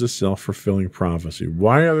extent, is a self-fulfilling prophecy.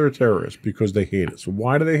 Why are there terrorists? Because they hate us.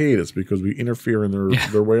 Why do they hate us? Because we interfere in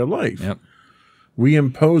their way of life. Yep. We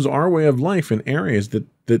impose our way of life in areas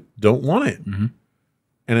that don't want it. Mm-hmm.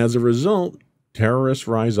 And as a result, terrorists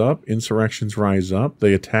rise up, insurrections rise up,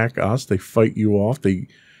 they attack us, they fight you off,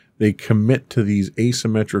 they commit to these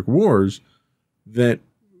asymmetric wars that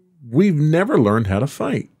we've never learned how to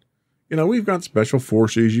fight. You know, we've got special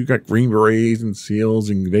forces, you've got Green Berets and SEALs,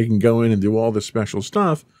 and they can go in and do all this special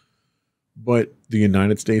stuff. But the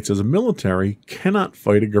United States as a military cannot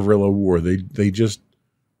fight a guerrilla war. They just,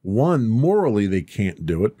 one, morally they can't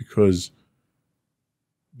do it because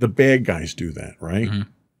the bad guys do that, right? Mm-hmm.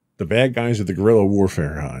 The bad guys are the guerrilla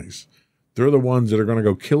warfare guys. They're the ones that are going to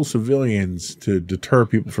go kill civilians to deter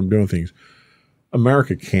people from doing things.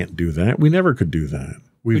 America can't do that. We never could do that.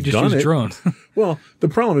 We've just done use drones. Well, the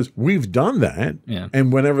problem is we've done that. Yeah.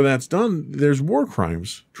 And whenever that's done, there's war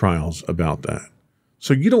crimes trials about that.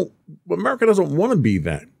 So America doesn't want to be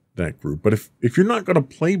that group. But if you're not going to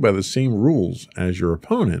play by the same rules as your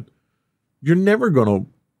opponent, you're never going to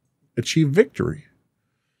achieve victory.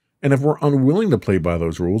 And if we're unwilling to play by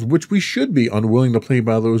those rules, which we should be unwilling to play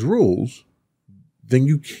by those rules, then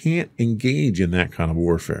you can't engage in that kind of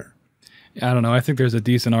warfare. I don't know. I think there's a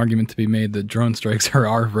decent argument to be made that drone strikes are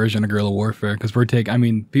our version of guerrilla warfare because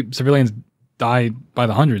civilians die by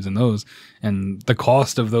the hundreds in those, and the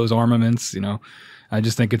cost of those armaments, I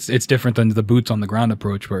just think it's different than the boots on the ground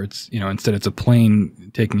approach where it's, instead it's a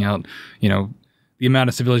plane taking out, the amount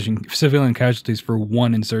of civilian casualties for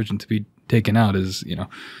one insurgent to be taken out is,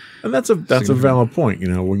 And that's a valid point.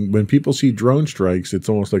 When people see drone strikes, it's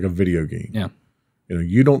almost like a video game. Yeah.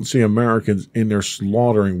 You don't see Americans in there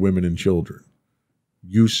slaughtering women and children.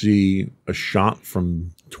 You see a shot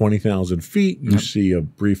from 20,000 feet, you see a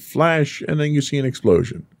brief flash, and then you see an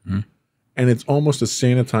explosion. Mm-hmm. And it's almost a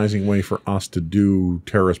sanitizing way for us to do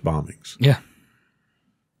terrorist bombings. Yeah.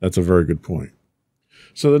 That's a very good point.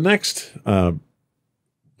 So the next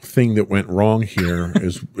thing that went wrong here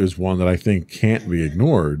is one that I think can't be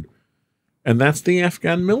ignored, and that's the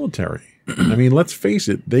Afghan military. I mean, let's face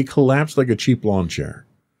it, they collapsed like a cheap lawn chair.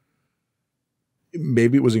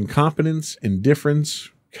 Maybe it was incompetence,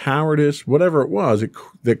 indifference, cowardice, whatever it was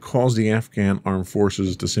that caused the Afghan armed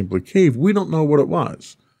forces to simply cave. We don't know what it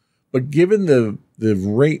was. But given the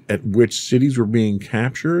rate at which cities were being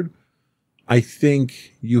captured, I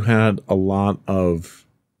think you had a lot of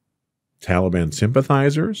Taliban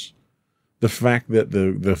sympathizers. The fact that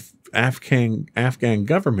the Afghan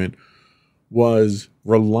government was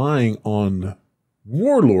relying on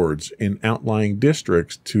warlords in outlying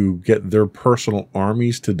districts to get their personal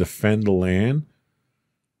armies to defend the land.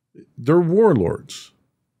 They're warlords.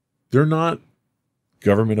 They're not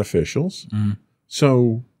government officials. Mm.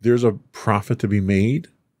 So there's a profit to be made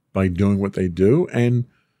by doing what they do. And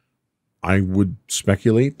I would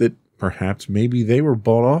speculate that perhaps maybe they were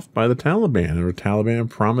bought off by the Taliban, or the Taliban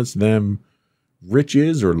promised them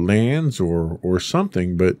riches or lands or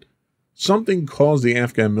something, but something caused the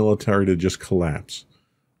Afghan military to just collapse.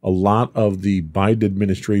 A lot of the Biden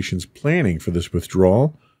administration's planning for this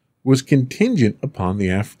withdrawal was contingent upon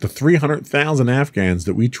the 300,000 Afghans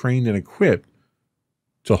that we trained and equipped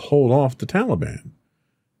to hold off the Taliban.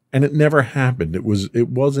 And it never happened. It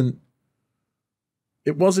wasn't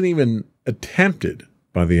even attempted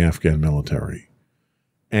by the Afghan military.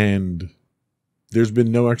 And there's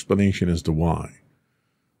been no explanation as to why.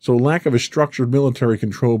 So lack of a structured military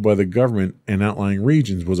control by the government and outlying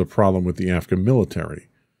regions was a problem with the Afghan military.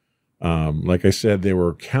 Like I said, they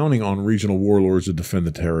were counting on regional warlords to defend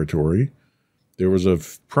the territory. There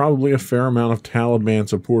was probably a fair amount of Taliban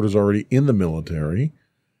supporters already in the military,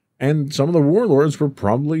 and some of the warlords were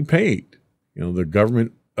probably paid. The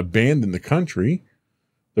government abandoned the country.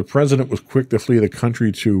 The president was quick to flee the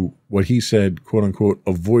country to what he said, quote unquote,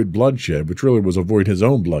 avoid bloodshed, which really was avoid his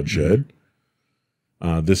own bloodshed.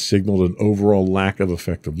 Mm-hmm. This signaled an overall lack of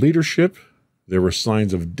effective leadership. There were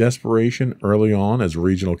signs of desperation early on as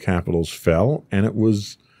regional capitals fell. And it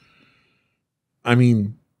was, at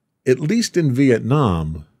least in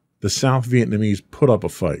Vietnam, the South Vietnamese put up a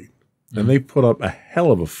fight. Mm-hmm. And they put up a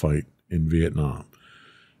hell of a fight in Vietnam.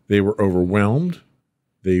 They were overwhelmed.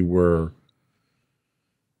 They were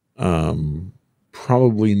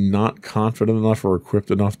probably not confident enough or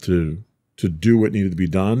equipped enough to do what needed to be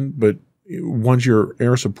done. But once your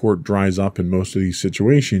air support dries up in most of these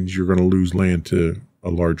situations, you're going to lose land to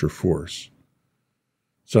a larger force.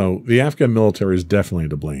 So the Afghan military is definitely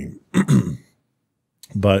to blame.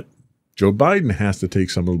 But Joe Biden has to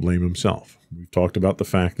take some of the blame himself. We've talked about the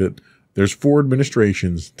fact that there's 4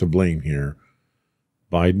 administrations to blame here.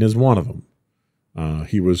 Biden is one of them.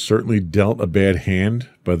 He was certainly dealt a bad hand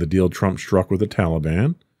by the deal Trump struck with the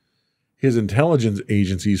Taliban. His intelligence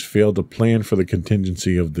agencies failed to plan for the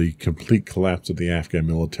contingency of the complete collapse of the Afghan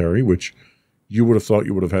military, which you would have thought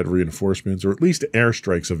you would have had reinforcements or at least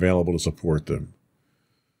airstrikes available to support them.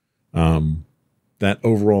 That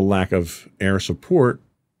overall lack of air support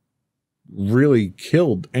really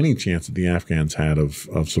killed any chance that the Afghans had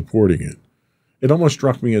of supporting it. It almost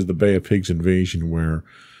struck me as the Bay of Pigs invasion, where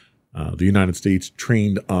the United States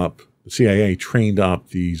the CIA trained up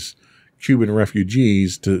these Cuban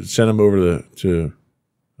refugees to send them over to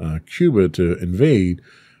Cuba to invade,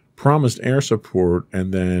 promised air support,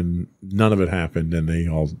 and then none of it happened, and they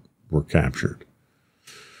all were captured.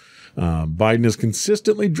 Biden has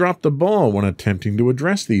consistently dropped the ball when attempting to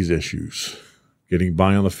address these issues. Getting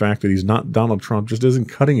by on the fact that he's not Donald Trump just isn't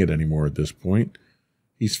cutting it anymore at this point.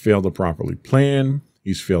 He's failed to properly plan.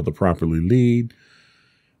 He's failed to properly lead.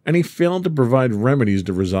 And he failed to provide remedies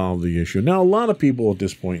to resolve the issue. Now, a lot of people at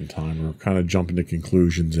this point in time are kind of jumping to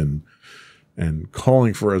conclusions and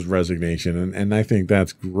calling for his resignation. And I think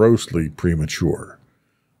that's grossly premature.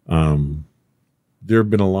 there have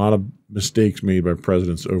been a lot of mistakes made by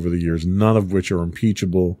presidents over the years, none of which are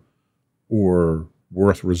impeachable or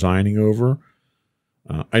worth resigning over.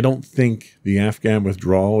 I don't think the Afghan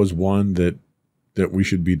withdrawal is one that we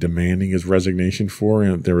should be demanding his resignation for.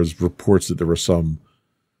 And there was reports that there were some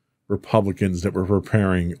Republicans that were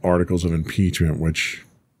preparing articles of impeachment, which,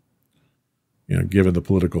 you know, given the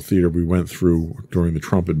political theater we went through during the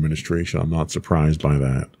Trump administration, I'm not surprised by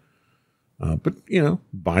that. But, you know,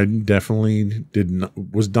 Biden definitely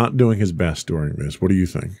was not doing his best during this. What do you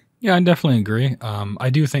think? Yeah, I definitely agree. I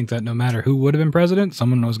do think that no matter who would have been president,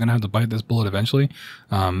 someone was going to have to bite this bullet eventually.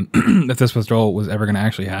 If this withdrawal was ever going to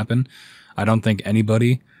actually happen, I don't think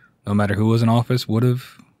anybody, no matter who was in office, would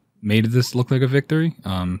have made this look like a victory.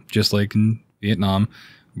 Just like in Vietnam,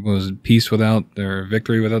 was peace without, or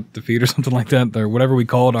victory without defeat, or something like that, or whatever we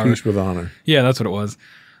called our peace with honor. Yeah, that's what it was.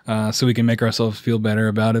 So we can make ourselves feel better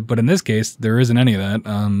about it. But in this case, there isn't any of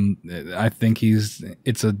that. I think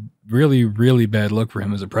it's a really, really bad look for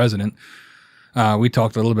him as a president. We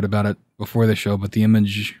talked a little bit about it before the show, but the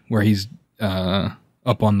image where he's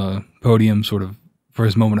up on the podium sort of for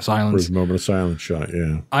his moment of silence. For his moment of silence shot,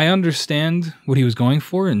 yeah. I understand what he was going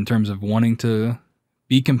for in terms of wanting to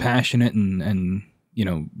be compassionate and you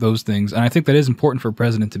know, those things. And I think that is important for a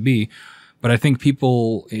president to be. But I think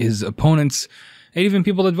people, his opponents, and even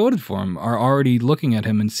people that voted for him, are already looking at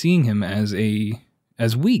him and seeing him as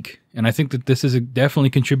weak. And I think that this is definitely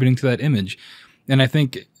contributing to that image. And I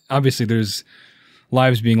think, obviously, there's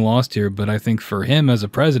lives being lost here, but I think for him as a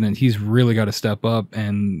president, he's really got to step up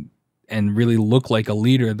and really look like a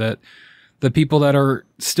leader that the people that are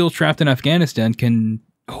still trapped in Afghanistan can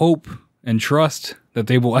hope and trust that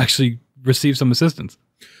they will actually receive some assistance.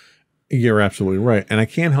 You're absolutely right. And I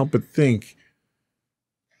can't help but think,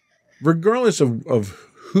 regardless of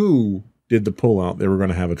who did the pullout, they were going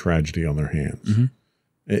to have a tragedy on their hands. Mm-hmm.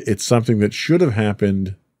 It's something that should have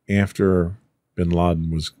happened after bin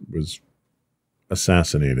Laden was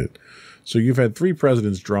assassinated. So you've had 3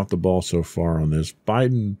 presidents drop the ball so far on this.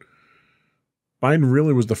 Biden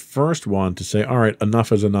really was the first one to say, all right,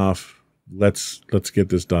 enough is enough. Let's get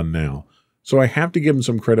this done now. So I have to give him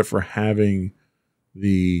some credit for having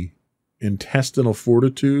the intestinal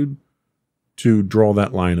fortitude to draw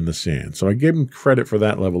that line in the sand. So I give him credit for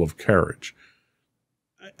that level of courage.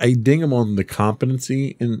 I ding him on the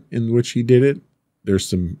competency in which he did it. There's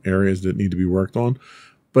some areas that need to be worked on.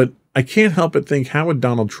 But I can't help but think, how would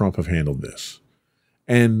Donald Trump have handled this?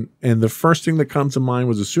 And the first thing that comes to mind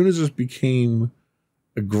was, as soon as this became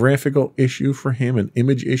a graphical issue for him, an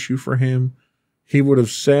image issue for him, he would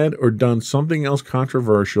have said or done something else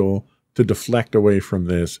controversial to deflect away from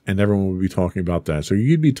this, and everyone would be talking about that. So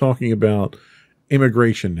you'd be talking about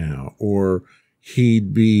immigration now, or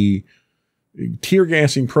he'd be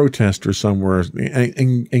tear-gassing protesters somewhere,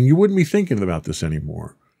 and you wouldn't be thinking about this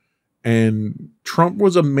anymore. And Trump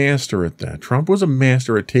was a master at that. Trump was a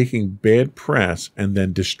master at taking bad press and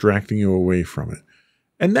then distracting you away from it.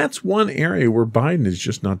 And that's one area where Biden is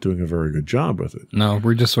just not doing a very good job with it. No,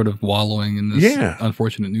 we're just sort of wallowing in this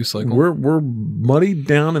unfortunate news cycle. We're muddied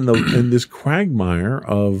down in this quagmire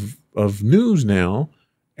of news now,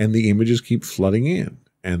 and the images keep flooding in.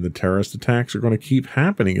 And the terrorist attacks are going to keep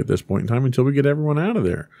happening at this point in time until we get everyone out of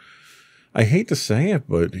there. I hate to say it,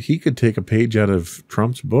 but he could take a page out of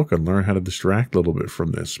Trump's book and learn how to distract a little bit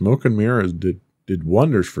from this. Smoke and mirrors did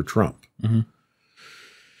wonders for Trump. Mm-hmm.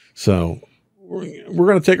 So we're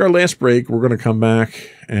going to take our last break. We're going to come back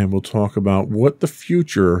and we'll talk about what the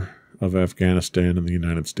future of Afghanistan and the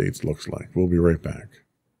United States looks like. We'll be right back.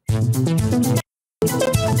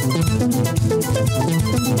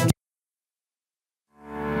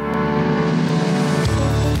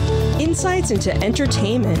 Insights into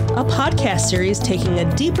Entertainment, a podcast series taking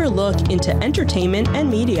a deeper look into entertainment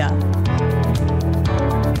and media.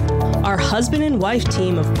 Our husband and wife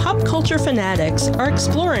team of pop culture fanatics are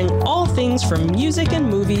exploring all things from music and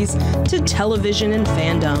movies to television and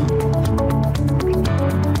fandom.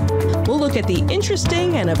 We'll look at the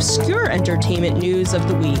interesting and obscure entertainment news of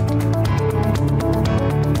the week.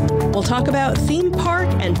 We'll talk about theme park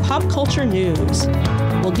and pop culture news.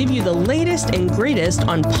 We'll give you the latest and greatest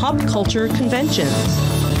on pop culture conventions.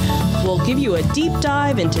 We'll give you a deep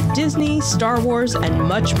dive into Disney, Star Wars, and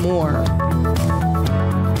much more.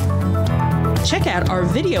 Check out our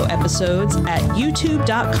video episodes at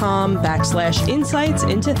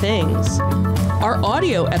youtube.com/insightsintothings. Our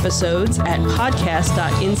audio episodes at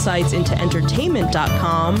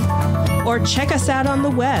podcast.insightsintoentertainment.com, or check us out on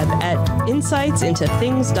the web at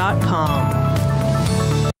insightsintothings.com.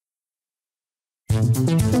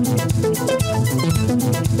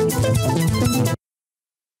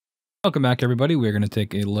 Welcome back, everybody. We're going to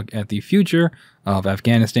take a look at the future of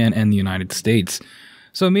Afghanistan and the United States.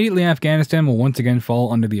 So immediately, Afghanistan will once again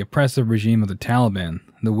fall under the oppressive regime of the Taliban.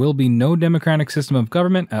 There will be no democratic system of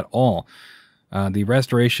government at all. The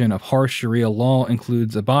restoration of harsh Sharia law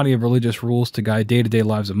includes a body of religious rules to guide day-to-day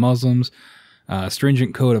lives of Muslims, a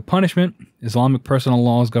stringent code of punishment, Islamic personal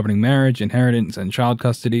laws governing marriage, inheritance, and child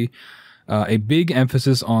custody, a big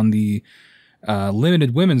emphasis on the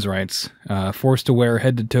limited women's rights, forced to wear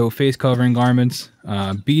head-to-toe face-covering garments,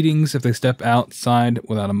 beatings if they step outside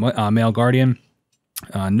without a male guardian,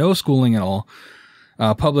 no schooling at all,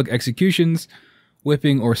 public executions,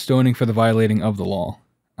 whipping or stoning for the violating of the law.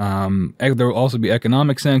 There will also be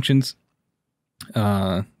economic sanctions.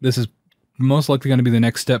 This is most likely going to be the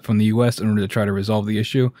next step from the U.S. in order to try to resolve the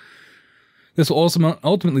issue. This will also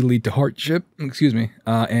ultimately lead to hardship,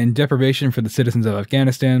 and deprivation for the citizens of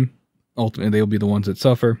Afghanistan. Ultimately, they will be the ones that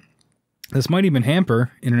suffer. This might even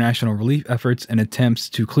hamper international relief efforts and attempts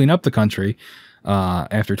to clean up the country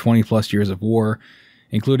after 20-plus years of war,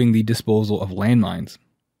 including the disposal of landmines.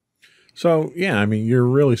 So, yeah, I mean, you're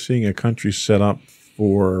really seeing a country set up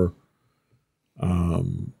for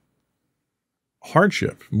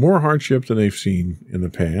hardship, more hardship than they've seen in the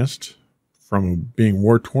past, from being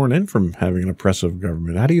war-torn and from having an oppressive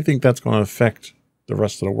government. How do you think that's going to affect the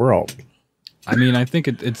rest of the world? I mean, I think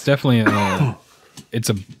it's definitely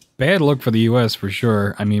it's a bad look for the U.S. for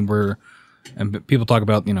sure. I mean, and people talk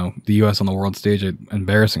about, the U.S. on the world stage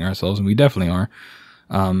embarrassing ourselves, and we definitely are.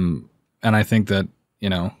 And I think that,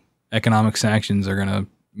 economic sanctions are going to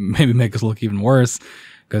maybe make us look even worse,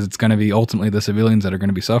 because it's going to be ultimately the civilians that are going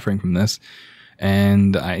to be suffering from this.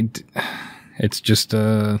 And it's just,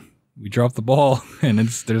 we dropped the ball, and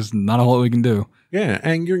there's not a whole lot we can do. Yeah,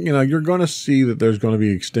 and you're going to see that there's going to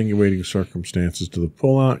be extenuating circumstances to the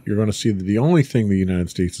pullout. You're going to see that the only thing the United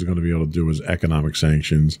States is going to be able to do is economic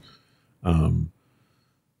sanctions.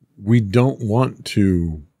 We don't want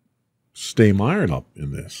to stay mired up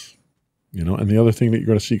in this, And the other thing that you're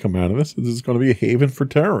going to see come out of this is it's going to be a haven for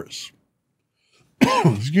terrorists.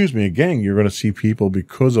 Excuse me. Again, you're going to see people,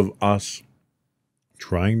 because of us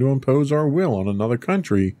trying to impose our will on another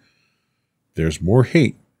country, there's more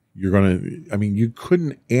hate. You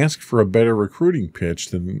couldn't ask for a better recruiting pitch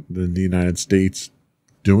than the United States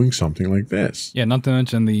doing something like this. Yeah, not to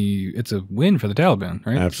mention it's a win for the Taliban,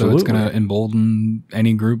 right? Absolutely. So it's going to embolden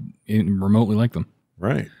any group remotely like them.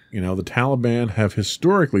 Right. The Taliban have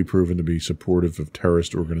historically proven to be supportive of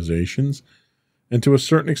terrorist organizations and to a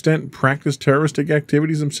certain extent practice terroristic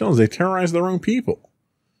activities themselves. They terrorize their own people.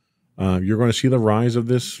 You're going to see the rise of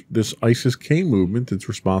this ISIS-K movement that's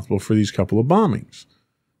responsible for these couple of bombings.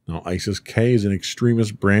 Now, ISIS-K is an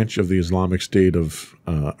extremist branch of the Islamic State of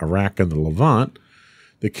Iraq and the Levant.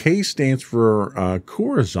 The K stands for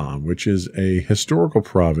Khorasan, which is a historical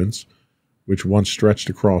province which once stretched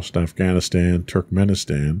across Afghanistan,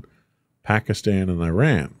 Turkmenistan, Pakistan, and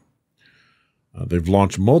Iran. They've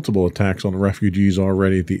launched multiple attacks on refugees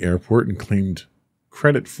already at the airport and claimed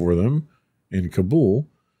credit for them in Kabul.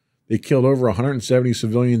 They killed over 170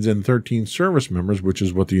 civilians and 13 service members, which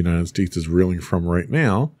is what the United States is reeling from right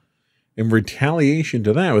now. In retaliation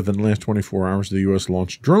to that, within the last 24 hours, the U.S.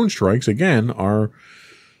 launched drone strikes. Again, our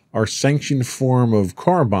sanctioned form of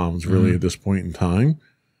car bombs, really, at this point in time.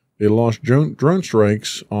 They launched drone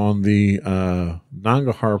strikes on the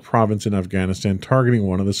Nangarhar province in Afghanistan, targeting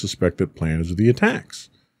one of the suspected planners of the attacks.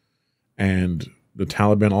 And the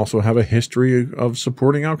Taliban also have a history of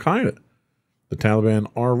supporting al-Qaeda. The Taliban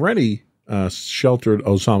already sheltered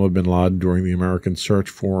Osama bin Laden during the American search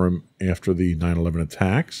for him after the 9/11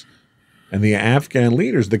 attacks. And the Afghan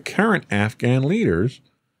leaders, the current Afghan leaders,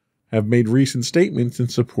 have made recent statements in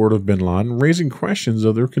support of bin Laden, raising questions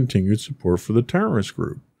of their continued support for the terrorist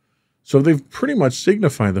group. So they've pretty much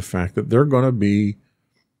signified the fact that they're going to be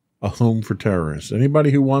a home for terrorists.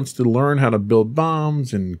 Anybody who wants to learn how to build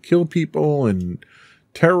bombs and kill people and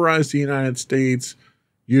terrorize the United States,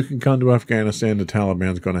 you can come to Afghanistan. The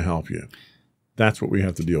Taliban's going to help you. That's what we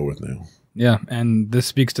have to deal with now. Yeah, and this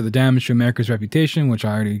speaks to the damage to America's reputation, which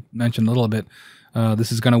I already mentioned a little bit. This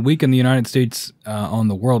is going to weaken the United States on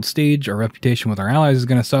the world stage. Our reputation with our allies is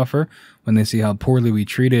going to suffer when they see how poorly we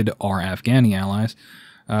treated our Afghani allies.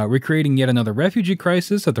 We're creating yet another refugee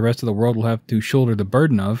crisis that the rest of the world will have to shoulder the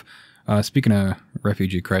burden of. Speaking of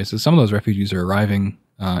refugee crisis, some of those refugees are arriving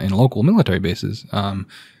in local military bases,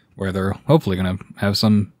 where they're hopefully going to have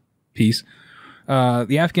some peace.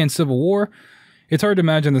 The Afghan Civil War. It's hard to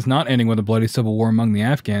imagine this not ending with a bloody civil war among the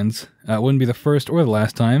Afghans. It wouldn't be the first or the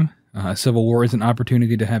last time. Civil war is an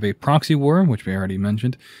opportunity to have a proxy war, which we already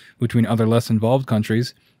mentioned, between other less involved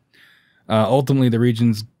countries. Ultimately, the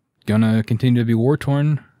region's going to continue to be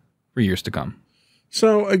war-torn for years to come.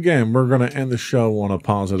 So, again, we're going to end the show on a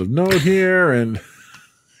positive note here, and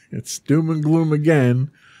it's doom and gloom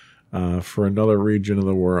again for another region of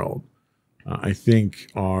the world. I think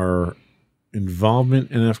our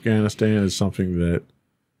involvement in Afghanistan is something that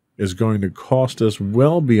is going to cost us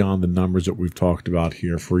well beyond the numbers that we've talked about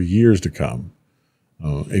here for years to come.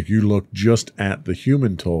 If you look just at the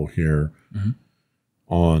human toll here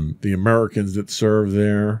on the Americans that serve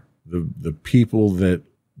there, the people that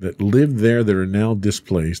live there that are now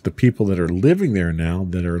displaced, the people that are living there now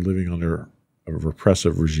that are living under a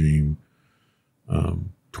repressive regime,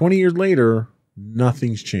 20 years later,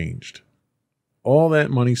 nothing's changed. All that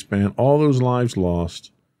money spent, all those lives lost,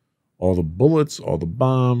 all the bullets, all the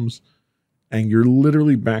bombs, and you're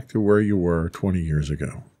literally back to where you were 20 years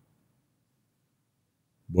ago.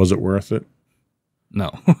 Was it worth it? No.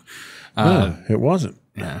 No, it wasn't.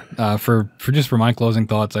 Yeah. For my closing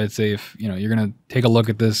thoughts, I'd say if you're gonna take a look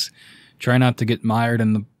at this, try not to get mired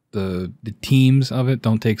in the teams of it.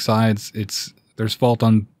 Don't take sides. There's fault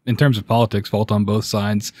in terms of politics, fault on both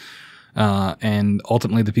sides, and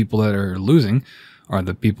ultimately the people that are losing are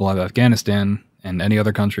the people of Afghanistan and any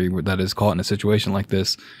other country that is caught in a situation like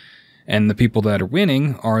this, and the people that are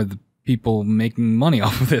winning are the people making money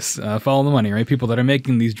off of this. Follow the money, right? People that are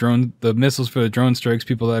making the missiles for the drone strikes,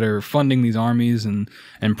 people that are funding these armies and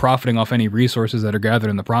profiting off any resources that are gathered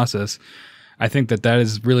in the process. I think that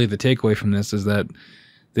is really the takeaway from this, is that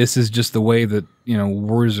this is just the way that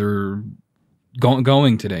wars are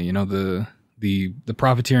going today. The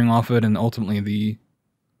profiteering off it, and ultimately the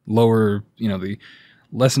lower, the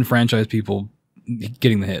less enfranchised people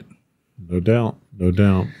getting the hit. No doubt. No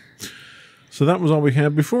doubt. So that was all we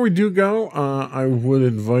had. Before we do go, I would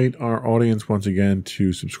invite our audience once again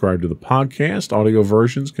to subscribe to the podcast. Audio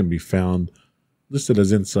versions can be found listed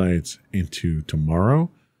as Insights into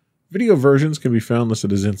Tomorrow. Video versions can be found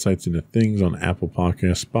listed as Insights into Things on Apple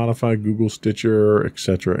Podcasts, Spotify, Google, Stitcher,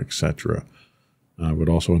 etc., etc. I would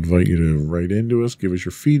also invite you to write into us, give us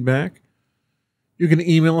your feedback. You can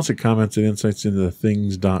email us at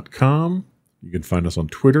comments@insightsintothethings.com. You can find us on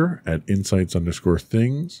Twitter at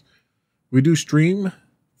insights_things. We do stream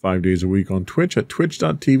 5 days a week on Twitch at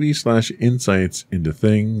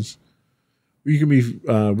twitch.tv/insightsintothings. We can be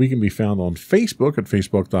found on Facebook at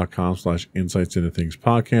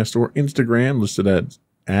facebook.com/insightsintothingspodcast, or Instagram listed at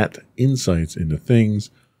insightsintothings,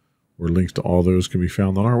 where links to all those can be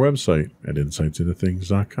found on our website at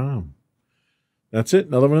insightsintothings.com. That's it.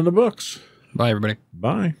 Another one in the books. Bye, everybody.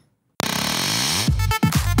 Bye.